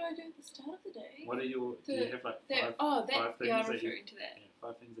too. What do I do at the start of the day? What are your? Do you have like five things I'm that you? referring to that. Yeah,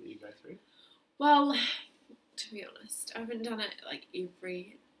 5 things that you go through. Well, to be honest, I haven't done it like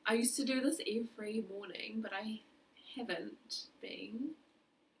every. I used to do this every morning, but I haven't been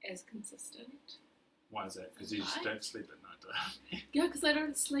as consistent. Why is that? Because you just don't sleep at night. Yeah, because I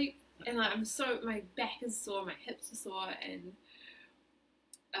don't sleep, and I'm my back is sore, my hips are sore, and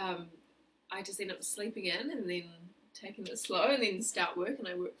I just end up sleeping in and then taking it slow and then start work, and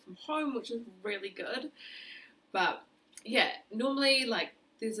I work from home, which is really good. But yeah, normally like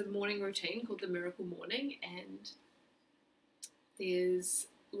there's a morning routine called the Miracle Morning, and there's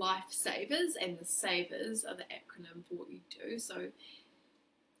Life Savers, and the Savers are the acronym for what you do. So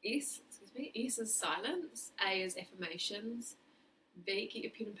S is silence, A is affirmations, B, get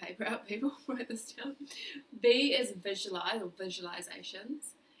your pen and paper out, people, write this down. B is visualize or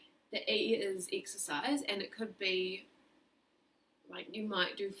visualizations. The E is exercise, and it could be like you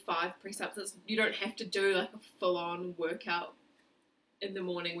might do 5 press-ups. You don't have to do like a full-on workout in the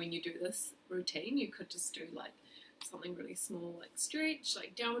morning when you do this routine. You could just do like something really small, like stretch,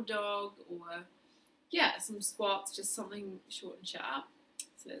 like downward dog, or some squats, just something short and sharp.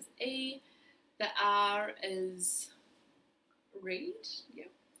 So there's E. The R is read,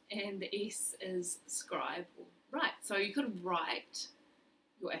 and the S is scribe or write. So you could write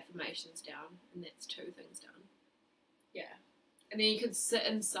your affirmations down, and that's 2 things done. Yeah. And then you could sit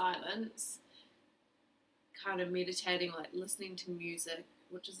in silence, kind of meditating, like listening to music,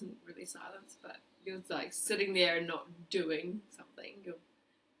 which isn't really silence, but you're like sitting there and not doing something. You're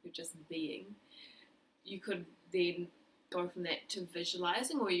just being. You could then go from that to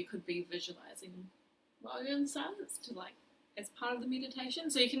visualizing, or you could be visualizing while you're in silence to like as part of the meditation.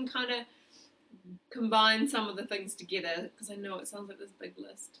 So you can kind of combine some of the things together, because I know it sounds like this big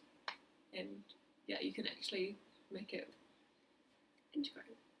list, and you can actually make it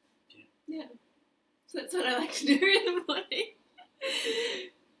integrate. Yeah. So that's what I like to do in the morning.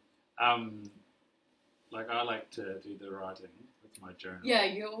 Like I like to do the writing with my journal. Yeah,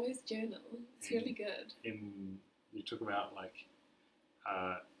 you always journal. It's really good. In you talk about like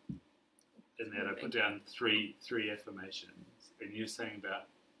in that I put down three affirmations, and you're saying about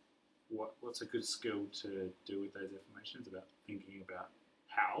what's a good skill to do with those affirmations, about thinking about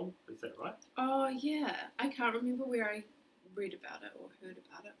how, is that right? Oh yeah, I can't remember where I read about it or heard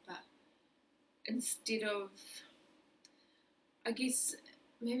about it, but instead of, I guess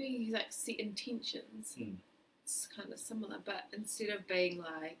maybe you like set intentions. Mm. It's kind of similar, but instead of being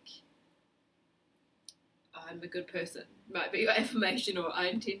like, I'm a good person, might be your affirmation, or I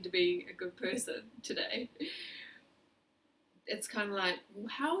intend to be a good person today. It's kind of like, well,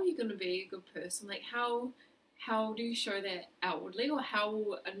 how are you going to be a good person? Like, how do you show that outwardly, or how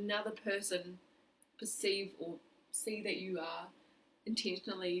will another person perceive or see that you are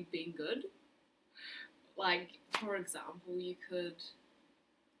intentionally being good? Like, for example, you could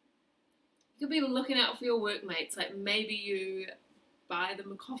be looking out for your workmates. Like, maybe you buy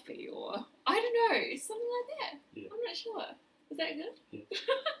them a coffee, or I don't know, something like that. Yeah. I'm not sure. Is that good? Yeah.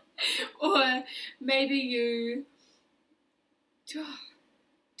 Or maybe you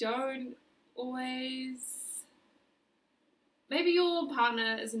don't always. Maybe your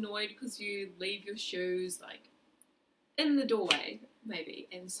partner is annoyed because you leave your shoes like in the doorway, maybe,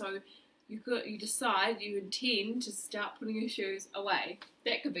 and so you decide you intend to start putting your shoes away.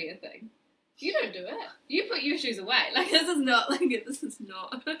 That could be a thing. You don't do it. You put your shoes away. Like, this is not.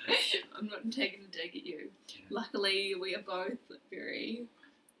 I'm not taking a dig at you. Yeah. Luckily, we are both very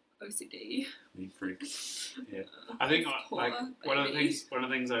OCD. Neat freaks. Yeah. I think like one of the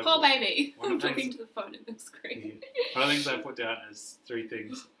things I Poor baby. one I'm of the talking things- to the phone in the screen. one of the things I put down is 3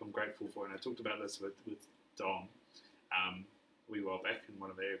 things I'm grateful for, and I talked about this with Dom, a wee while back in one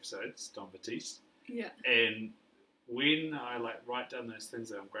of the episodes, Dom Batiste. Yeah. And when I like write down those things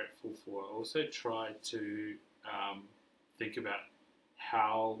that I'm grateful for, I also try to think about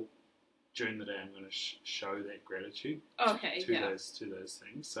how during the day I'm going to show that gratitude Okay. to Yeah. those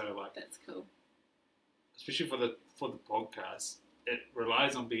things. So like, That's cool. especially for the podcast, it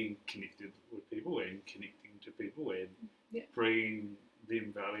relies on being connected with people and connecting to people and Yeah. bringing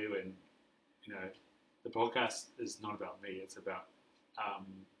them value. And you know, the podcast is not about me; it's about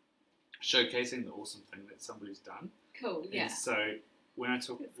showcasing the awesome thing that somebody's done. Cool. Yeah. And so when That's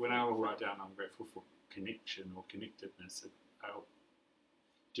I will write down, I'm grateful for connection or connectedness. I'll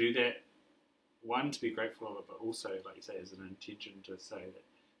do that, one, to be grateful of it, but also, like you say, as an intention to say that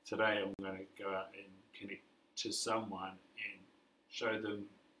today I'm going to go out and connect to someone and show them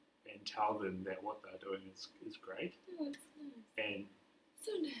and tell them that what they're doing is great. Oh, it's nice. And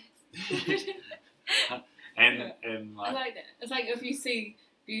So nice. and I like that. It's like if you see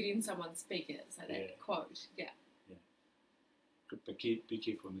beauty in someone, speak it. It's like that Yeah. quote. Yeah. but be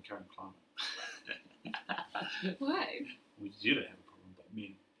careful in the current climate. Why? We you don't have a problem, but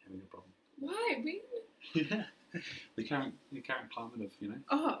men having a problem. Why? We. Yeah. The current climate of, you know,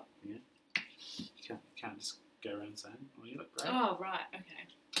 Oh. you can't just go around saying, "Oh, you look great." Oh, right. Okay.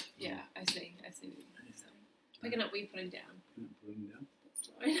 Yeah, I see. I see what you're saying. Picking up what you're putting down. Put them down. That's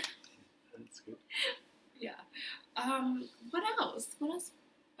right. That's good. Yeah. What else? What else?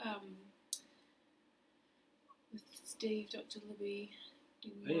 With Steve, Dr. Libby. Oh,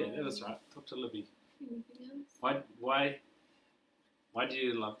 yeah, that was right. Dr. Libby. Anything else? Why do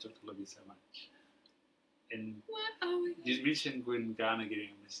you love Dr. Libby so much? And What? Oh my you mentioned Gwingana getting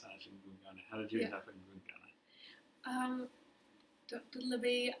a massage in Gwingana. How did you end up in Gwingana? Dr.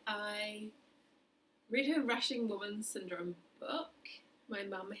 Libby, I read her Rushing Woman Syndrome book. My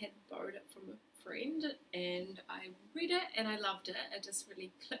mum had borrowed it from a friend, and I read it and I loved it. It just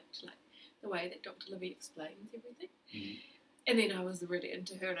really clicked, like the way that Dr. Libby explains everything. Mm-hmm. And then I was really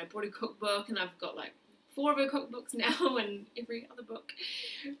into her, and I bought a cookbook, and I've got like 4 of her cookbooks now, and every other book.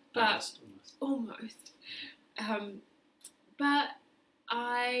 But almost. But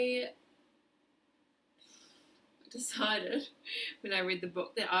I decided when I read the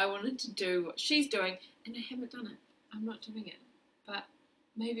book that I wanted to do what she's doing, and I haven't done it. I'm not doing it, but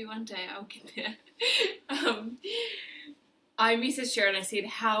maybe one day I'll get there. I messaged her and I said,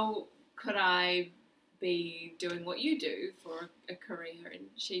 how could I be doing what you do for a career? And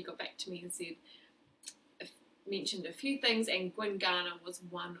she got back to me and said, mentioned a few things, and Gwingana was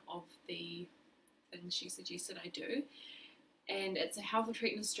one of the things she suggested I do. And it's a health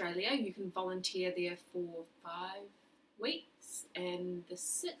retreat in Australia. You can volunteer there for 5 weeks, and the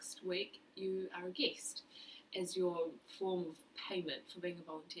 6th week you are a guest as your form of payment for being a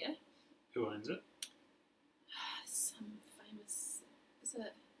volunteer. Who owns it? Some famous, is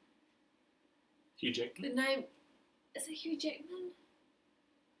it Hugh Jackman. the name? Is it Hugh Jackman?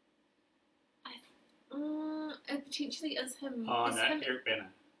 It potentially is him. Oh, Is no, him. Eric Banner.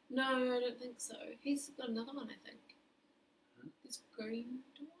 No, I don't think so. He's got another one, I think. There's Green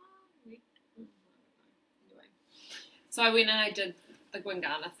Dwarf, Red. Anyway, so I went and I did the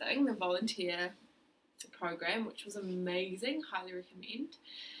Gwingana thing, the volunteer program, which was amazing. Highly recommend.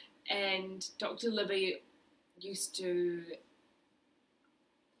 And Dr. Libby used to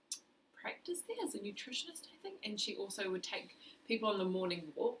practice there as a nutritionist, I think, and she also would take people on the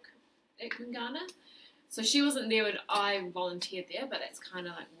morning walk at Gwingana. So she wasn't there when I volunteered there, but that's kind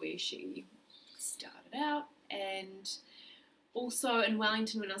of like where she started out. And also in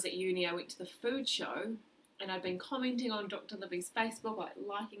Wellington, when I was at uni, I went to the food show, and I'd been commenting on Dr. Libby's Facebook, like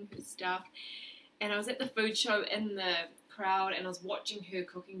liking her stuff. And I was at the food show in the crowd, and I was watching her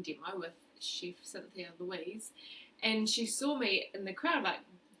cooking demo with Chef Cynthia Louise, and she saw me in the crowd, like,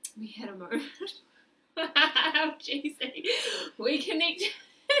 we had a moment. How cheesy. We connected.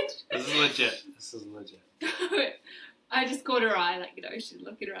 This is legit. This is legit. I just caught her eye, like, she's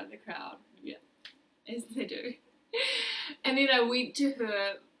looking around the crowd. Yeah, as they do. And then I went to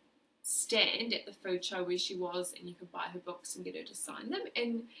her stand at the food show where she was, and you could buy her books and get her to sign them.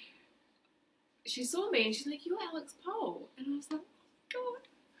 And she saw me, and she's like, "You're Alex Pole." And I was like, "Oh, God."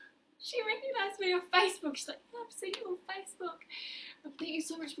 She recognised me on Facebook. She's like, "I've seen you on Facebook. Thank you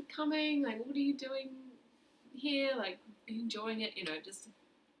so much for coming. Like, what are you doing here? Like, enjoying it?" Just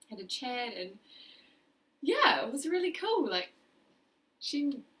had a chat, and yeah, it was really cool. Like,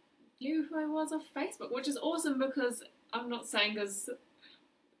 she knew who I was off Facebook, which is awesome, because I'm not saying because,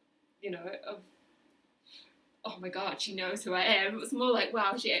 of, oh my God, she knows who I am. It was more like,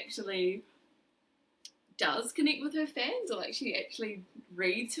 wow, she actually does connect with her fans, or like she actually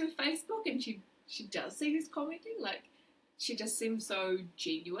reads her Facebook and she does see who's commenting. Like, she just seems so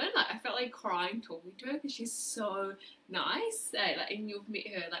genuine. Like, I felt like crying talking to her because she's so nice. And you've met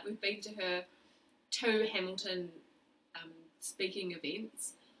her. Like, we've been to her 2 Hamilton speaking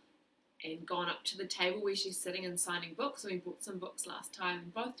events and gone up to the table where she's sitting and signing books. And we bought some books last time,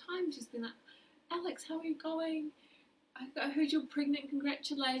 and both times she's been like, "Alex, how are you going? I heard you're pregnant.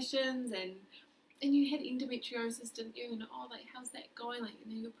 Congratulations." And you had endometriosis, didn't you? And like, how's that going? Like,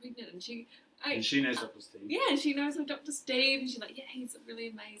 you're pregnant. And she knows Dr. Steve. Yeah, she knows of Dr. Steve, and she's like, yeah, he's really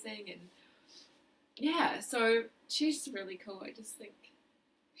amazing. And yeah, so she's really cool. I just think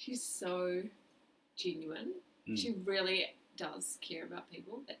she's so genuine. She really does care about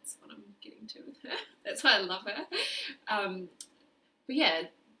people. That's what I'm getting to with her. That's why I love her. But yeah,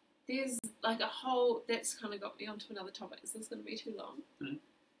 there's like a whole, that's kind of got me onto another topic. Is this going to be too long? Mm.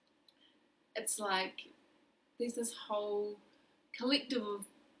 It's like there's this whole collective of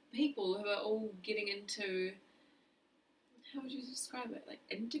people who are all getting into, how would you describe it? Like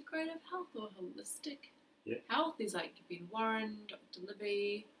integrative health or holistic health? There's like Ben Warren, Dr.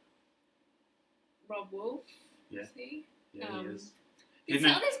 Libby, Rob Wolf. Yeah. Is he? Yeah, he is. There's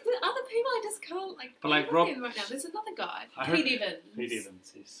other people I just can't like Rob, right now. There's another guy, Pete Evans. Pete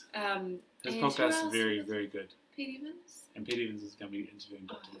Evans, yes. His and podcast is very, very good. Pete Evans. And Pete Evans is going to be interviewing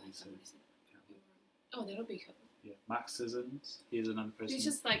Dr. Libby soon. Oh, that'll be cool. Yeah, Mark Sissons, he's another person. There's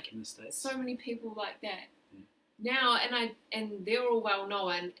just like in the States. So many people like that Yeah. now, and they're all well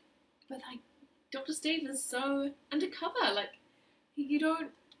known, but like Dr. Steve is so undercover. Like, you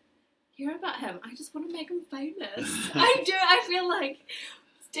don't hear about him. I just want to make him famous. I do. I feel like,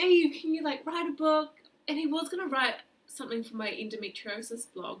 Steve, can you like write a book? And he was gonna write something for my endometriosis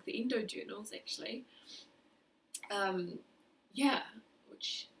blog, the Endo Journals, actually. Yeah,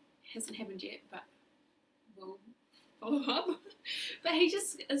 which hasn't happened yet, but we'll follow up. But he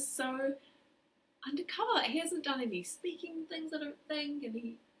just is so undercover. Like, he hasn't done any speaking things, I don't think, and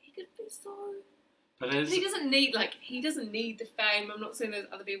he could be so. But he doesn't need the fame. I'm not saying that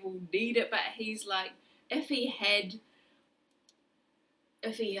other people need it, but he's like, if he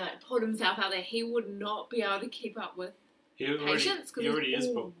put himself out there, he would not be able to keep up with patients because he's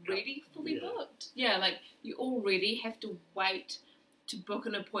already fully booked. Yeah, like you already have to wait to book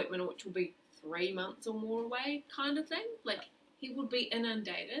an appointment, which will be 3 months or more away, kind of thing. Like, he would be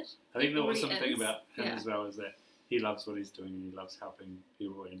inundated. I think the awesome thing about him as well is that he loves what he's doing and he loves helping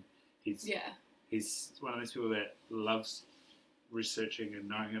people, and he's one of those people that loves researching and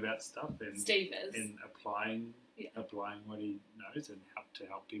knowing about stuff and Steve is. And applying what he knows and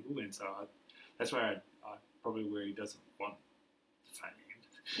help people. And so that's why I probably where he doesn't want the fame.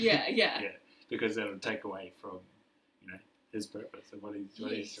 Yeah, because that would take away from his purpose and what he's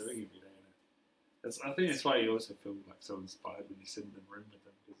doing every day. I think that's why you also feel like so inspired when you sit in the room with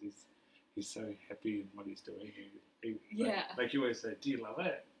him, because he's so happy in what he's doing. Like you always say, do you love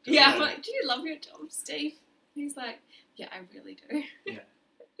it? I'm like, do you love your job, Steve? And he's like, yeah, I really do. Yeah.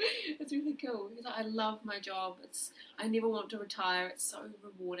 It's really cool. He's like, I love my job. I never want to retire. It's so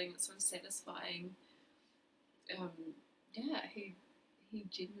rewarding. It's so satisfying. Um, yeah, he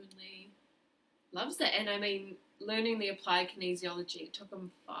genuinely loves it. And I mean, learning the applied kinesiology, it took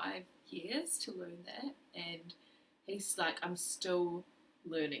him 5 years to learn that, and he's like, I'm still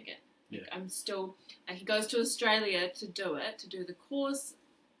learning it. Like, Yeah. I'm still, like, he goes to Australia to do the course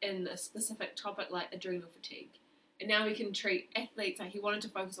in a specific topic like adrenal fatigue. And now he can treat athletes. Like, he wanted to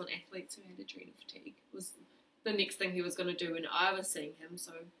focus on athletes who had adrenal fatigue. Was the next thing he was going to do when I was seeing him.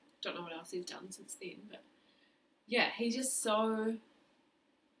 So don't know what else he's done since then. But yeah, he's just so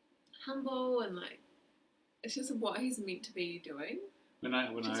humble, and like, it's just what he's meant to be doing. When I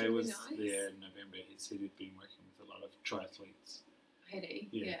Which is really was nice. there in November, he said he'd been working with a lot of triathletes. Had he?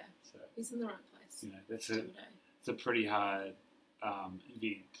 Yeah. Yeah. So He's in the right place. you know that's Still a today. it's a pretty hard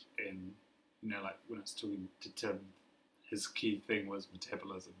event, and you know, like when I was talking to Tim, his key thing was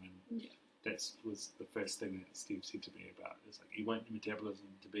metabolism, and Yeah. that was the first thing that Steve said to me about. It's like, you want your metabolism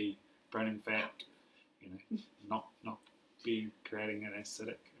to be burning fat, you know, not be creating an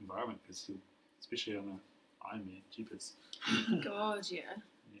acidic environment, because you, especially on a Ironman, jeepers. God, yeah.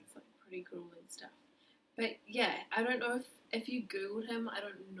 Yeah. It's like pretty grueling stuff. But yeah, I don't know if you Googled him, I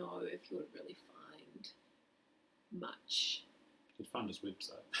don't know if you would really find much. You'd find his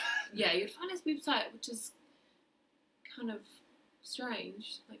website. Yeah, you'd find his website, which is kind of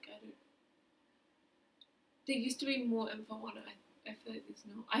strange. Like, I don't. There used to be more info on it. I feel like there's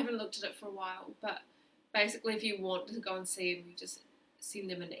not. I haven't looked at it for a while, but basically, if you want to go and see him, you just send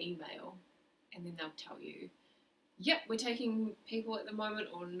them an email, and then they'll tell you, yep, we're taking people at the moment,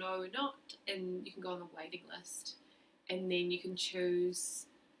 or no, we're not, and you can go on the waiting list, and then you can choose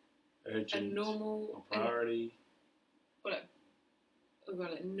Urgent, a normal or priority. We've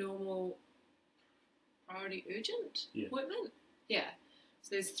got a normal, priority, urgent Yeah. appointment. Yeah. So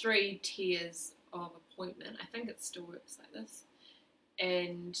there's 3 tiers of appointment. I think it still works like this,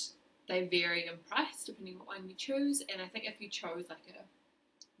 and they vary in price depending on what one you choose. And I think if you chose like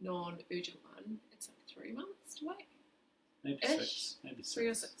a non-urgent one, it's like 3 months to wait. Maybe Ish. 6. Maybe 6. 3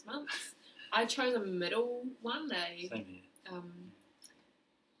 or 6 months. I chose a middle one, Same here.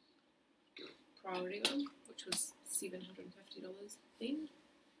 Priority one, which was $750 then.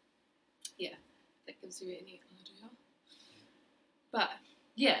 Yeah, that gives you any idea. But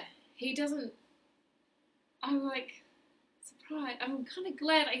yeah, he doesn't. I'm like surprised. I'm kind of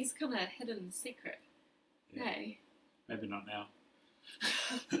glad he's kind of hidden secret. Yeah. Hey, Maybe not now.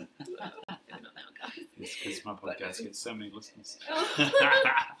 not now, guys. Yes, because my podcast gets so many listeners.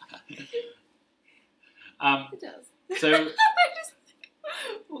 Oh. It does. So Just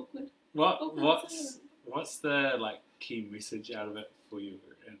awkward. what's the like key message out of it for you?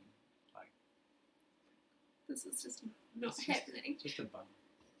 And like, This is just not it's happening. just a bum.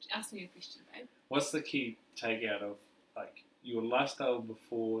 Ask me a question, babe. What's the key takeout of like your lifestyle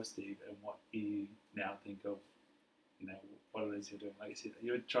before, Steve, and what you now think of? You know, what it is you're doing. Like you said,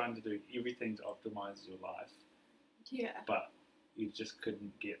 you were trying to do everything to optimize your life, Yeah. but you just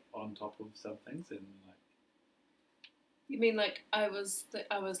couldn't get on top of some things, and like, You mean like I was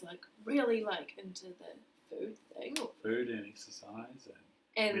like really like into the food thing, or, food and exercise and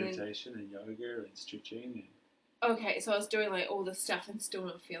and then meditation and yoga and stretching and okay, so I was doing like all this stuff and still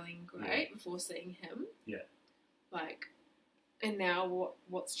not feeling great before seeing him. Yeah. Like, and now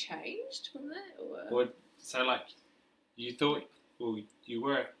what's changed from that? Or what? So like, you thought, well, you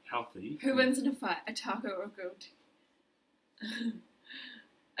were healthy. who wins in a fight, a taco or a grilled?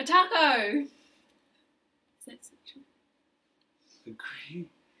 A taco. Is that sexual? A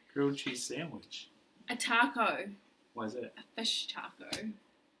grilled cheese sandwich. A taco, Why is it? a fish taco.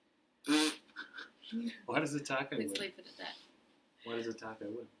 Why does a taco Let's win? leave it at that. Why does a taco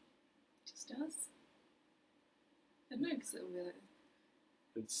win? Just does. I don't know, because it'll be like.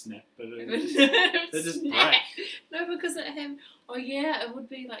 It's snap, but They just break. No, because it had. Oh yeah, it would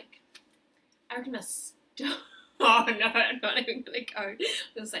be like. I reckon a stuff. Oh no, I'm not even gonna go.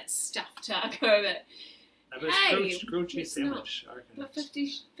 There's that stuffed taco, but No, but it's Hey, grilled cheese it's not. sandwich. I reckon. but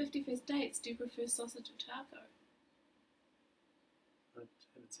 50 first dates. Do you prefer sausage or taco? I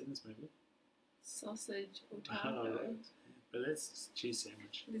haven't seen this movie. Sausage or Oh, taco? right. But that's cheese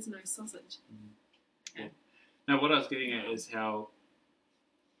sandwich. There's no sausage. No, what I was getting at is how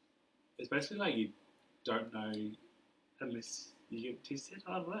it's basically like you don't know unless you get tested.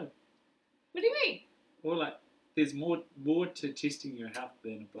 I don't know. What do you mean? Or like there's more to testing your health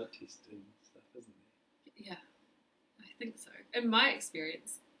than a blood test and stuff, isn't there? Yeah, I think so. In my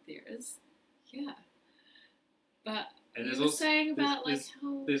experience, there is. Yeah, but And you there's were also saying about there's like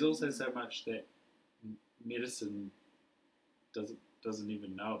how there's also so much that medicine doesn't doesn't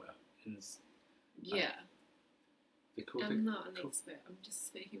even know about. And it's Yeah. the cool I'm thing. not an expert. I'm just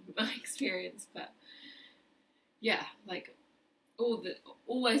speaking from my experience, but yeah, like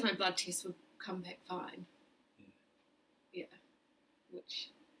always my blood tests would come back fine. Yeah, which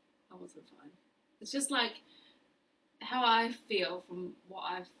I wasn't fine. It's just like how I feel from what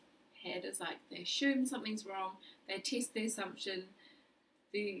I've had is like they assume something's wrong, they test the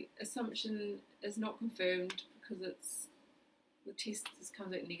assumption is not confirmed because the test just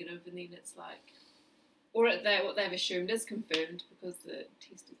comes out negative, and then it's like, or what they've assumed is confirmed because the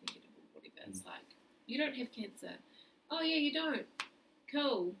test is negative or whatever. It's like, you don't have cancer. Oh yeah, you don't.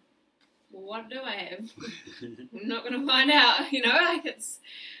 Cool. Well, what do I have? I'm not going to find out, like it's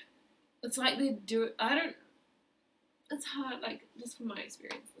like they do it. It's hard, like, just from my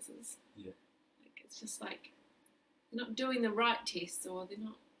experience, this is, Yeah. like, it's just like, they're not doing the right tests, or they're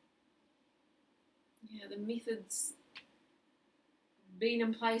not, the method's been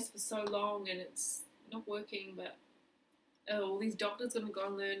in place for so long and it's not working, but all these doctors going to go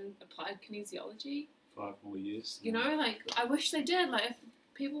and learn applied kinesiology. 5 more years. Like, I wish they did, like, if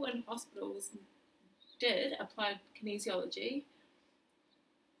people in hospitals did applied kinesiology,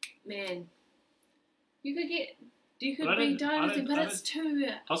 man, you could be diagnosing, but it's too.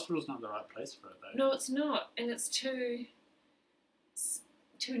 Hospital's not the right place for it, though. No, it's not, and it's too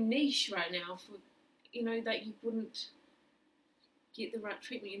niche right now for, that you wouldn't get the right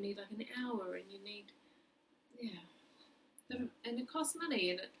treatment. You need like an hour, and you need, and it costs money,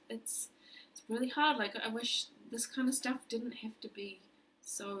 and it's really hard. Like, I wish this kind of stuff didn't have to be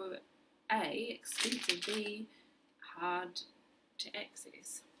so expensive, B, hard to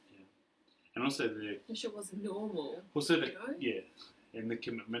access. And also wish it was normal. Also and the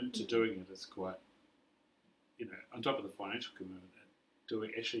commitment to doing it is quite, on top of the financial commitment,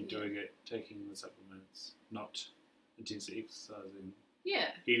 doing it, taking the supplements, not intensely exercising,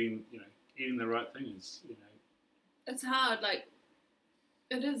 eating the right things, It's hard. Like,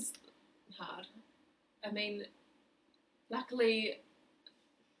 it is hard. I mean, luckily,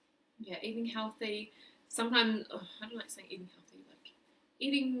 eating healthy. Sometimes I don't like saying eating healthy. Like,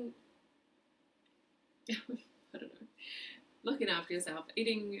 eating. I don't know, looking after yourself,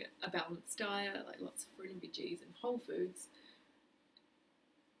 eating a balanced diet, like lots of fruit and veggies and whole foods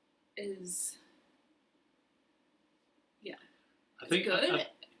is, I think good.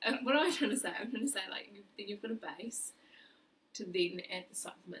 What am I trying to say? I'm trying to say, like, then you've got a base to then add the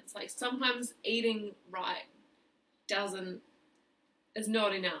supplements. Like, sometimes eating right is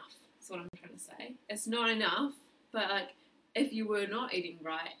not enough. That's what I'm trying to say. It's not enough, but like, if you were not eating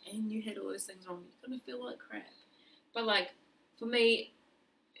right and you had all those things wrong, you're going to feel like crap. But like, for me,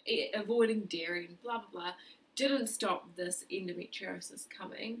 avoiding dairy and blah, blah, blah, didn't stop this endometriosis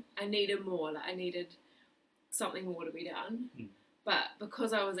coming. I needed more. Like, I needed something more to be done. But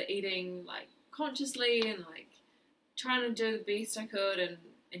because I was eating, like, consciously and, like, trying to do the best I could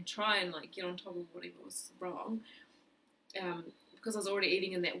and try and, like, get on top of whatever was wrong, because I was already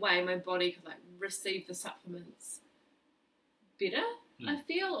eating in that way, my body could, like, receive the supplements better, I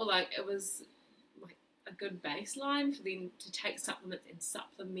feel, or like it was like a good baseline for them to take supplements and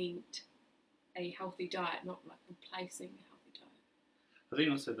supplement a healthy diet, not like replacing a healthy diet. I think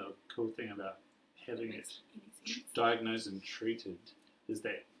also the cool thing about having it diagnosed and treated is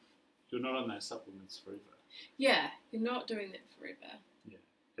that you're not on those supplements forever. Yeah, you're not doing that forever. Yeah,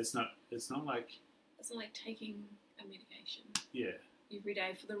 it's not like taking a medication. Yeah. Every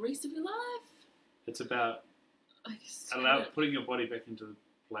day for the rest of your life. It's about putting your body back into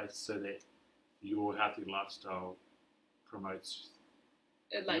place so that your healthy lifestyle promotes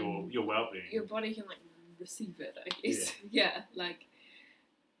your well-being. Your body can, like, receive it, I guess. Yeah, like,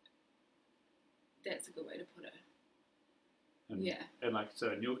 that's a good way to put it. And like,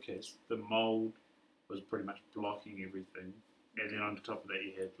 so in your case, the mold was pretty much blocking everything, and then on top of that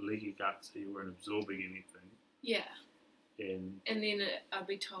you had leaky gut, so you weren't absorbing anything. Yeah. And then I'd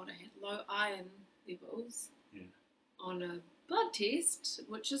be told I had low iron levels. Yeah. On a blood test,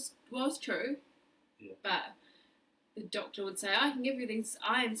 which was true. Yeah. But the doctor would say, I can give you these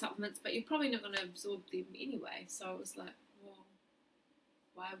iron supplements, but you're probably not going to absorb them anyway. So I was like, well,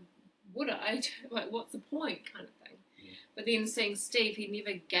 why would I? Like, what's the point, kind of thing. Yeah. But then seeing Steve, he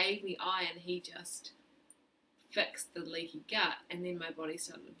never gave me iron. He just fixed the leaky gut, and then my body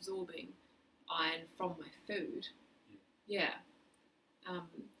started absorbing iron from my food. Yeah.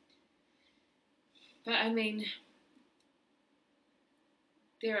 But I mean,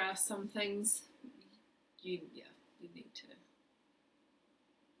 there are some things you need to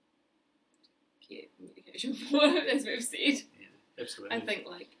get medication for, as we've said. Yeah, absolutely. I think,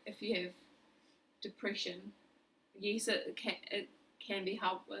 like, if you have depression, yes, it can be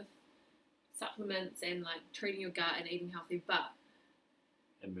helped with supplements and like treating your gut and eating healthy, but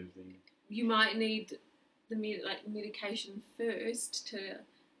And moving. you might need the medication first to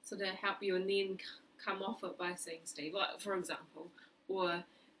sort of help you, and then come off it by seeing Steve, like for example, or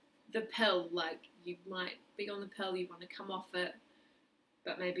the pill. Like you might be on the pill, you want to come off it,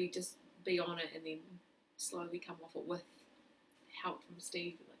 but maybe just be on it and then slowly come off it with help from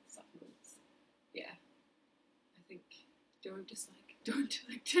Steve, like supplements. Yeah, I think don't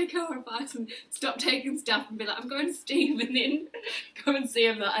take our advice and stop taking stuff and be like, I'm going to Steve, and then go and see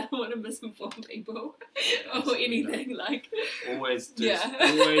him. That I don't want to misinform people or Absolutely anything. not. Like, Always do. Yeah.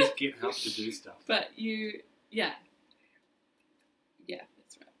 Always get help to do stuff. but yeah,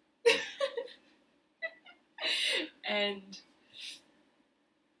 that's right. And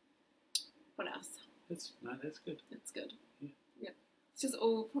what else? That's good. That's good. Yeah. Yeah, it's just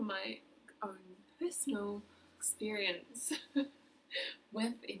all from my own personal experience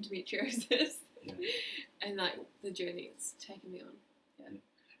with endometriosis. Yeah. And like the journey it's taken me on.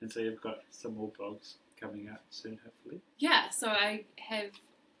 And so you've got some more blogs coming out soon, hopefully. Yeah, so I have,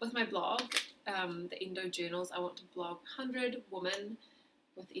 with my blog, the Endo Journals, I want to blog 100 women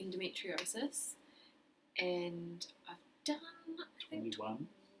with endometriosis. And I've done, I think, 21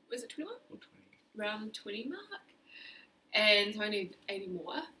 was it 21? or 20. Around 20 mark. And so I need 80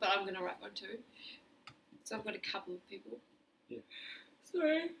 more, but I'm going to write one too. So I've got a couple of people. Yeah.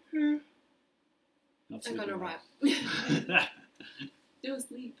 Sorry. Not I'm going to sleeping write. well. Still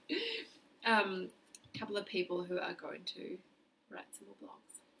asleep. A couple of people who are going to write some more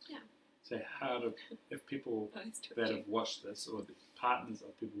blogs. Yeah. So how do, if people Nice to that meet have watched this, or the partners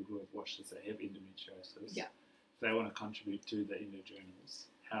of people who have watched this that have endometriosis, Yeah. if they want to contribute to the Endo Journals,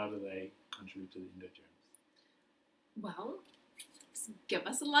 how do they contribute to the Endo Journals? Well, give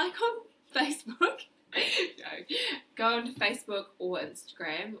us a like on Facebook. No. Go on to Facebook or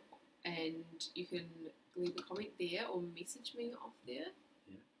Instagram and you can leave a comment there or message me off there.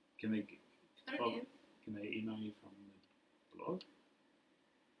 Can they I don't Well- know. can they email you from the blog?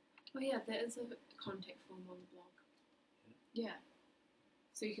 Oh yeah, there is a contact form on the blog. Yeah.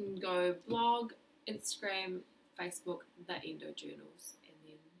 So you can go blog, Instagram, Facebook, the Endo Journals, and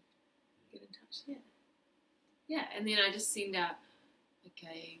then get in touch there. Yeah, and then I just send out like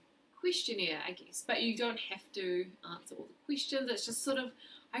a questionnaire, I guess. But you don't have to answer all the questions. It's just sort of,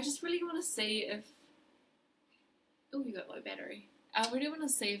 I just really want to see if, oh, you got low battery. I really want to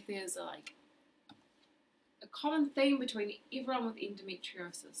see if there's a common theme between everyone with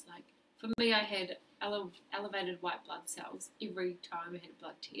endometriosis. Like, for me, I had elevated white blood cells every time I had a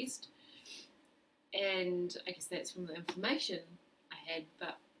blood test. And I guess that's from the inflammation I had.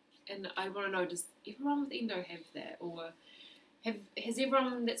 And I want to know, does everyone with endo have that? Or has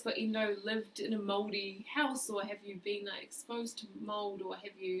everyone that's got endo lived in a mouldy house? Or have you been exposed to mould? Or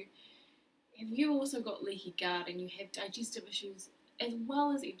have you also got leaky gut and you have digestive issues as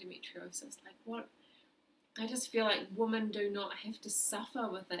well as endometriosis? Like, what? I just feel like women do not have to suffer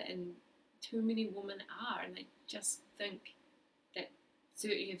with it, and too many women are, and they just think that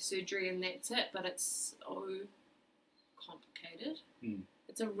you have surgery and that's it, but it's so complicated. Mm.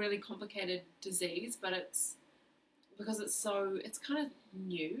 It's a really complicated disease, but it's because it's kind of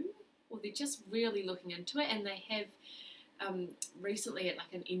new, or they're just really looking into it, and they have recently at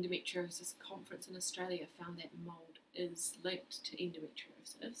like an endometriosis conference in Australia found that mould is linked to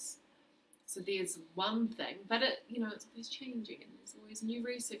endometriosis. So there's one thing, but it's always changing, and there's always new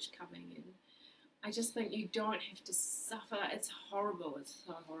research coming, and I just think you don't have to suffer. It's horrible. It's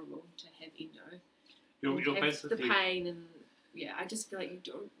so horrible to have endo. You're have basically the pain, and yeah, I just feel like you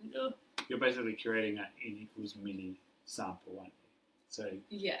don't. you're basically creating an N equals many sample, aren't you? So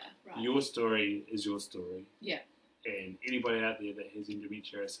Yeah, right. your story is your story. Yeah. And anybody out there that has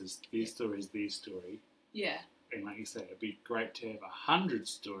endometriosis, their story is their story. Yeah. And like you say, it'd be great to have 100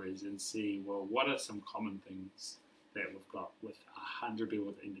 stories and see, well, what are some common things that we've got with 100 people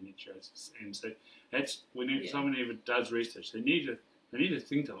with endometriosis. And so that's when someone ever does research, they need a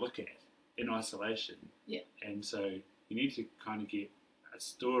thing to look at in isolation. Yeah. And so you need to kind of get a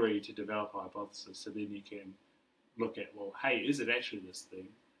story to develop a hypothesis, so then you can look at, well, hey, is it actually this thing?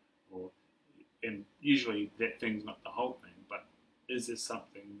 And usually that thing's not the whole thing, but is this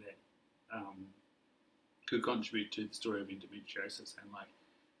something that could contribute to the story of endometriosis? And like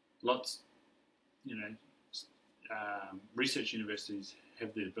lots, research universities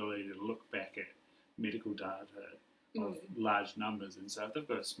have the ability to look back at medical data of large numbers, and so if they've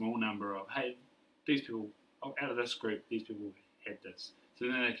got a small number of, hey, these people, out of this group, these people had this, so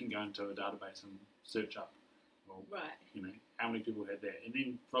then they can go into a database and search up, well, Right. how many people had that, and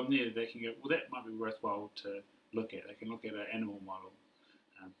then from there they can go, well, that might be worthwhile to look at. They can look at an animal model.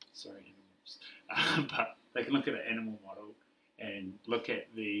 Sorry, animals. But they can look at an animal model and look at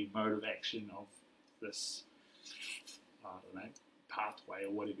the mode of action of this, I don't know, pathway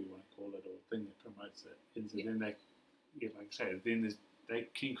or whatever you want to call it, or thing that promotes it. And so then they, like I say, then they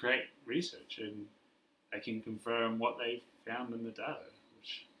can create research and they can confirm what they found in the data,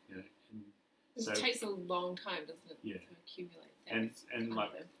 which, and It takes a long time, doesn't it, Yeah. to accumulate that and kind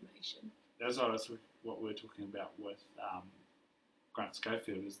like of information. that's what we're talking about with Grant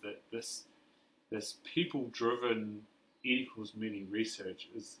Schofield, is that this people-driven N== many research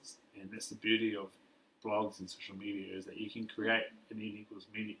is, and that's the beauty of blogs and social media, is that you can create an N==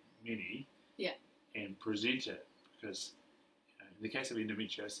 many and present it, because in the case of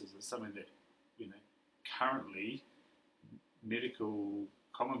endometriosis, it's something that currently medical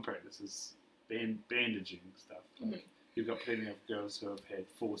common practice is bandaging stuff. Like, you've got plenty of girls who have had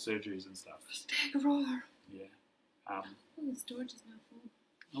 4 surgeries and stuff. Stag roar. Yeah. The storage is now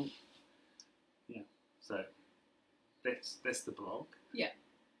full. So that's the blog. Yeah.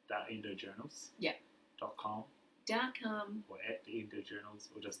 Endojournals. Yeah. .com or at the Endojournals,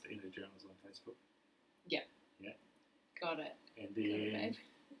 or just the Endojournals on Facebook. Got it. And Got it, then babe.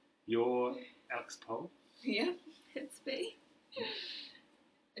 your Alex Poll. Yeah, that's me.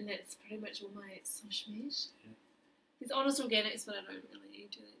 And that's pretty much all my social media. Yeah. There's Honest Organics, but I don't really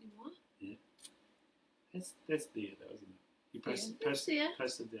do that anymore. That's there though, isn't it? You posted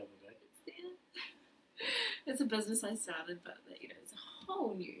the other day. It's there. It's a business I started, but it's a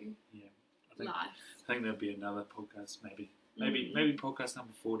whole new life. I think there'll be another podcast, maybe podcast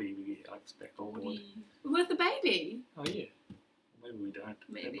number 40. We get Alex back on board. With a baby. Oh yeah. Maybe we don't.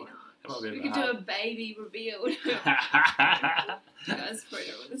 Maybe that not. might be We could do a baby reveal. You guys probably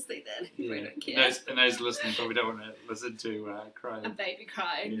don't want to see that. You probably don't care. And those listening probably don't want to listen to cry. A baby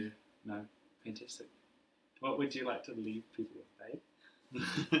crying. Yeah. No. Fantastic. What would you like to leave people with, babe?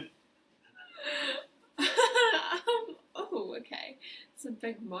 Oh, okay. It's a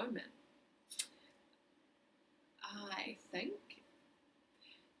big moment. I think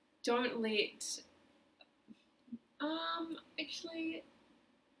don't let actually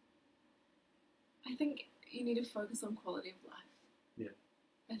I think you need to focus on quality of life. Yeah.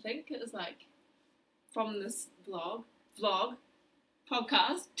 I think it was like from this vlog,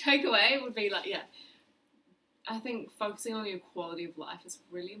 podcast, takeaway would be like, I think focusing on your quality of life is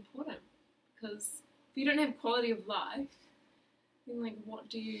really important, because if you don't have quality of life, then like what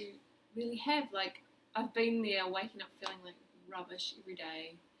do you really have? Like, I've been there waking up feeling like rubbish every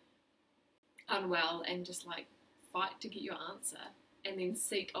day, unwell, and just like fight to get your answer and then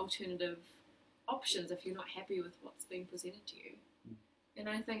seek alternative options if you're not happy with what's being presented to you. And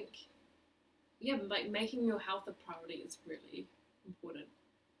I think, like making your health a priority is really important.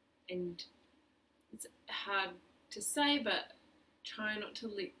 And it's hard to say, but try not to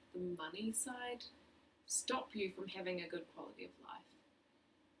let the money side stop you from having a good quality of life.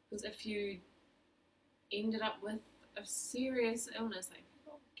 Because if you ended up with a serious illness like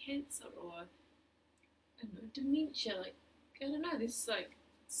cancer or I don't know, dementia, like I don't know, there's like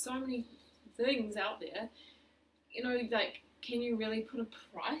so many things out there. Like, can you really put a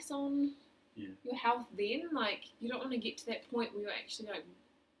price on your health then? Like, you don't want to get to that point where you're actually like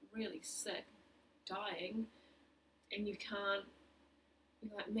really sick, dying, and you can't.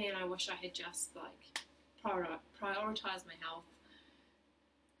 You're like, man, I wish I had just like prioritized my health,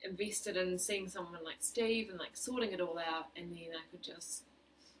 invested in seeing someone like Steve and like sorting it all out, and then I could just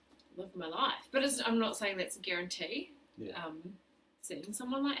live my life. But I'm not saying that's a guarantee. Seeing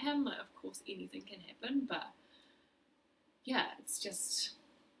someone like him, like, of course anything can happen, but it's just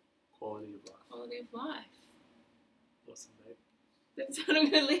quality of life. Quality of life. Awesome, babe. That's what I'm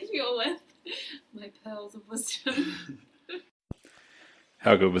going to leave you all with. My pearls of wisdom.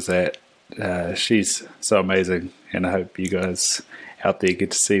 How good was that? She's so amazing, and I hope you guys out there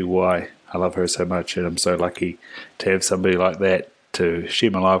get to see why I love her so much, and I'm so lucky to have somebody like that to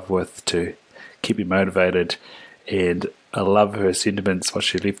share my life with, to keep me motivated. And I love her sentiments, what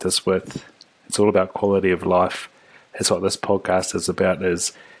she left us with. It's all about quality of life. That's what this podcast is about,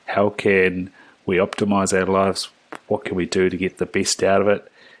 is how can we optimize our lives? What can we do to get the best out of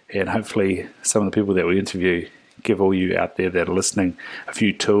it? And hopefully some of the people that we interview give all you out there that are listening a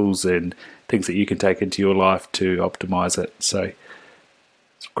few tools and things that you can take into your life to optimize it. So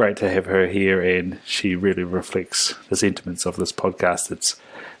it's great to have her here, and she really reflects the sentiments of this podcast. It's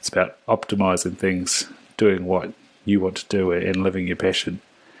about optimizing things, doing what you want to do, and living your passion.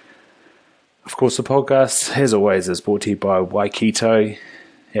 Of course, the podcast, as always, is brought to you by Waikato.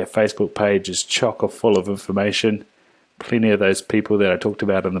 Our Facebook page is chock full of information. Plenty of those people that I talked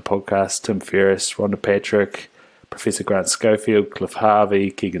about in the podcast: Tim Ferriss, Rhonda Patrick, Professor Grant Schofield, Cliff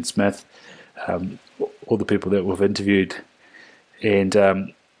Harvey, Keegan Smith, all the people that we've interviewed, and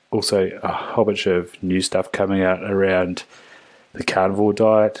also a whole bunch of new stuff coming out around the carnivore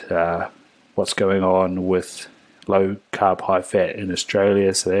diet, what's going on with low carb, high fat in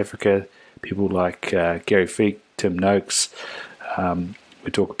Australia, South Africa, people like Gary Feek, Tim Noakes.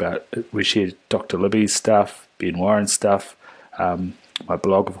 We share Dr. Libby's stuff, Ben Warren's stuff. My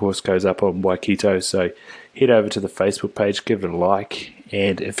blog, of course, goes up on Waiketo, so head over to the Facebook page, give it a like,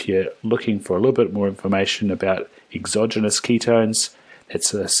 and if you're looking for a little bit more information about exogenous ketones,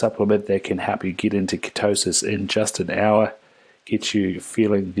 it's a supplement that can help you get into ketosis in just an hour, get you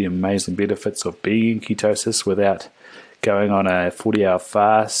feeling the amazing benefits of being in ketosis without going on a 40-hour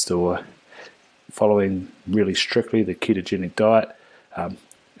fast or following really strictly the ketogenic diet.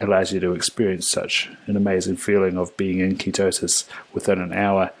 Allows you to experience such an amazing feeling of being in ketosis within an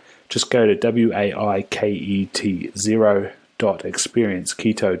hour. Just go to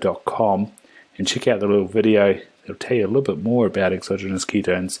waiket0.experienceketo.com and check out the little video. It'll tell you a little bit more about exogenous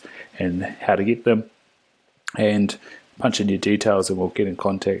ketones and how to get them. And punch in your details and we'll get in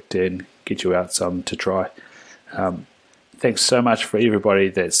contact and get you out some to try. Thanks so much for everybody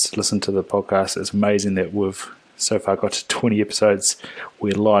that's listened to the podcast. It's amazing that we've so far got to 20 episodes.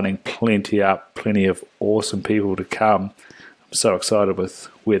 We're lining plenty up, plenty of awesome people to come. I'm so excited with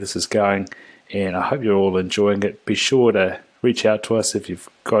where this is going, and I hope you're all enjoying it. Be sure to reach out to us if you've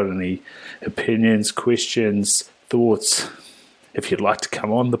got any opinions, questions, thoughts. If you'd like to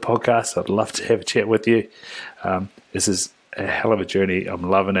come on the podcast, I'd love to have a chat with you. This is a hell of a journey. I'm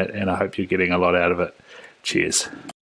loving it, and I hope you're getting a lot out of it. Cheers.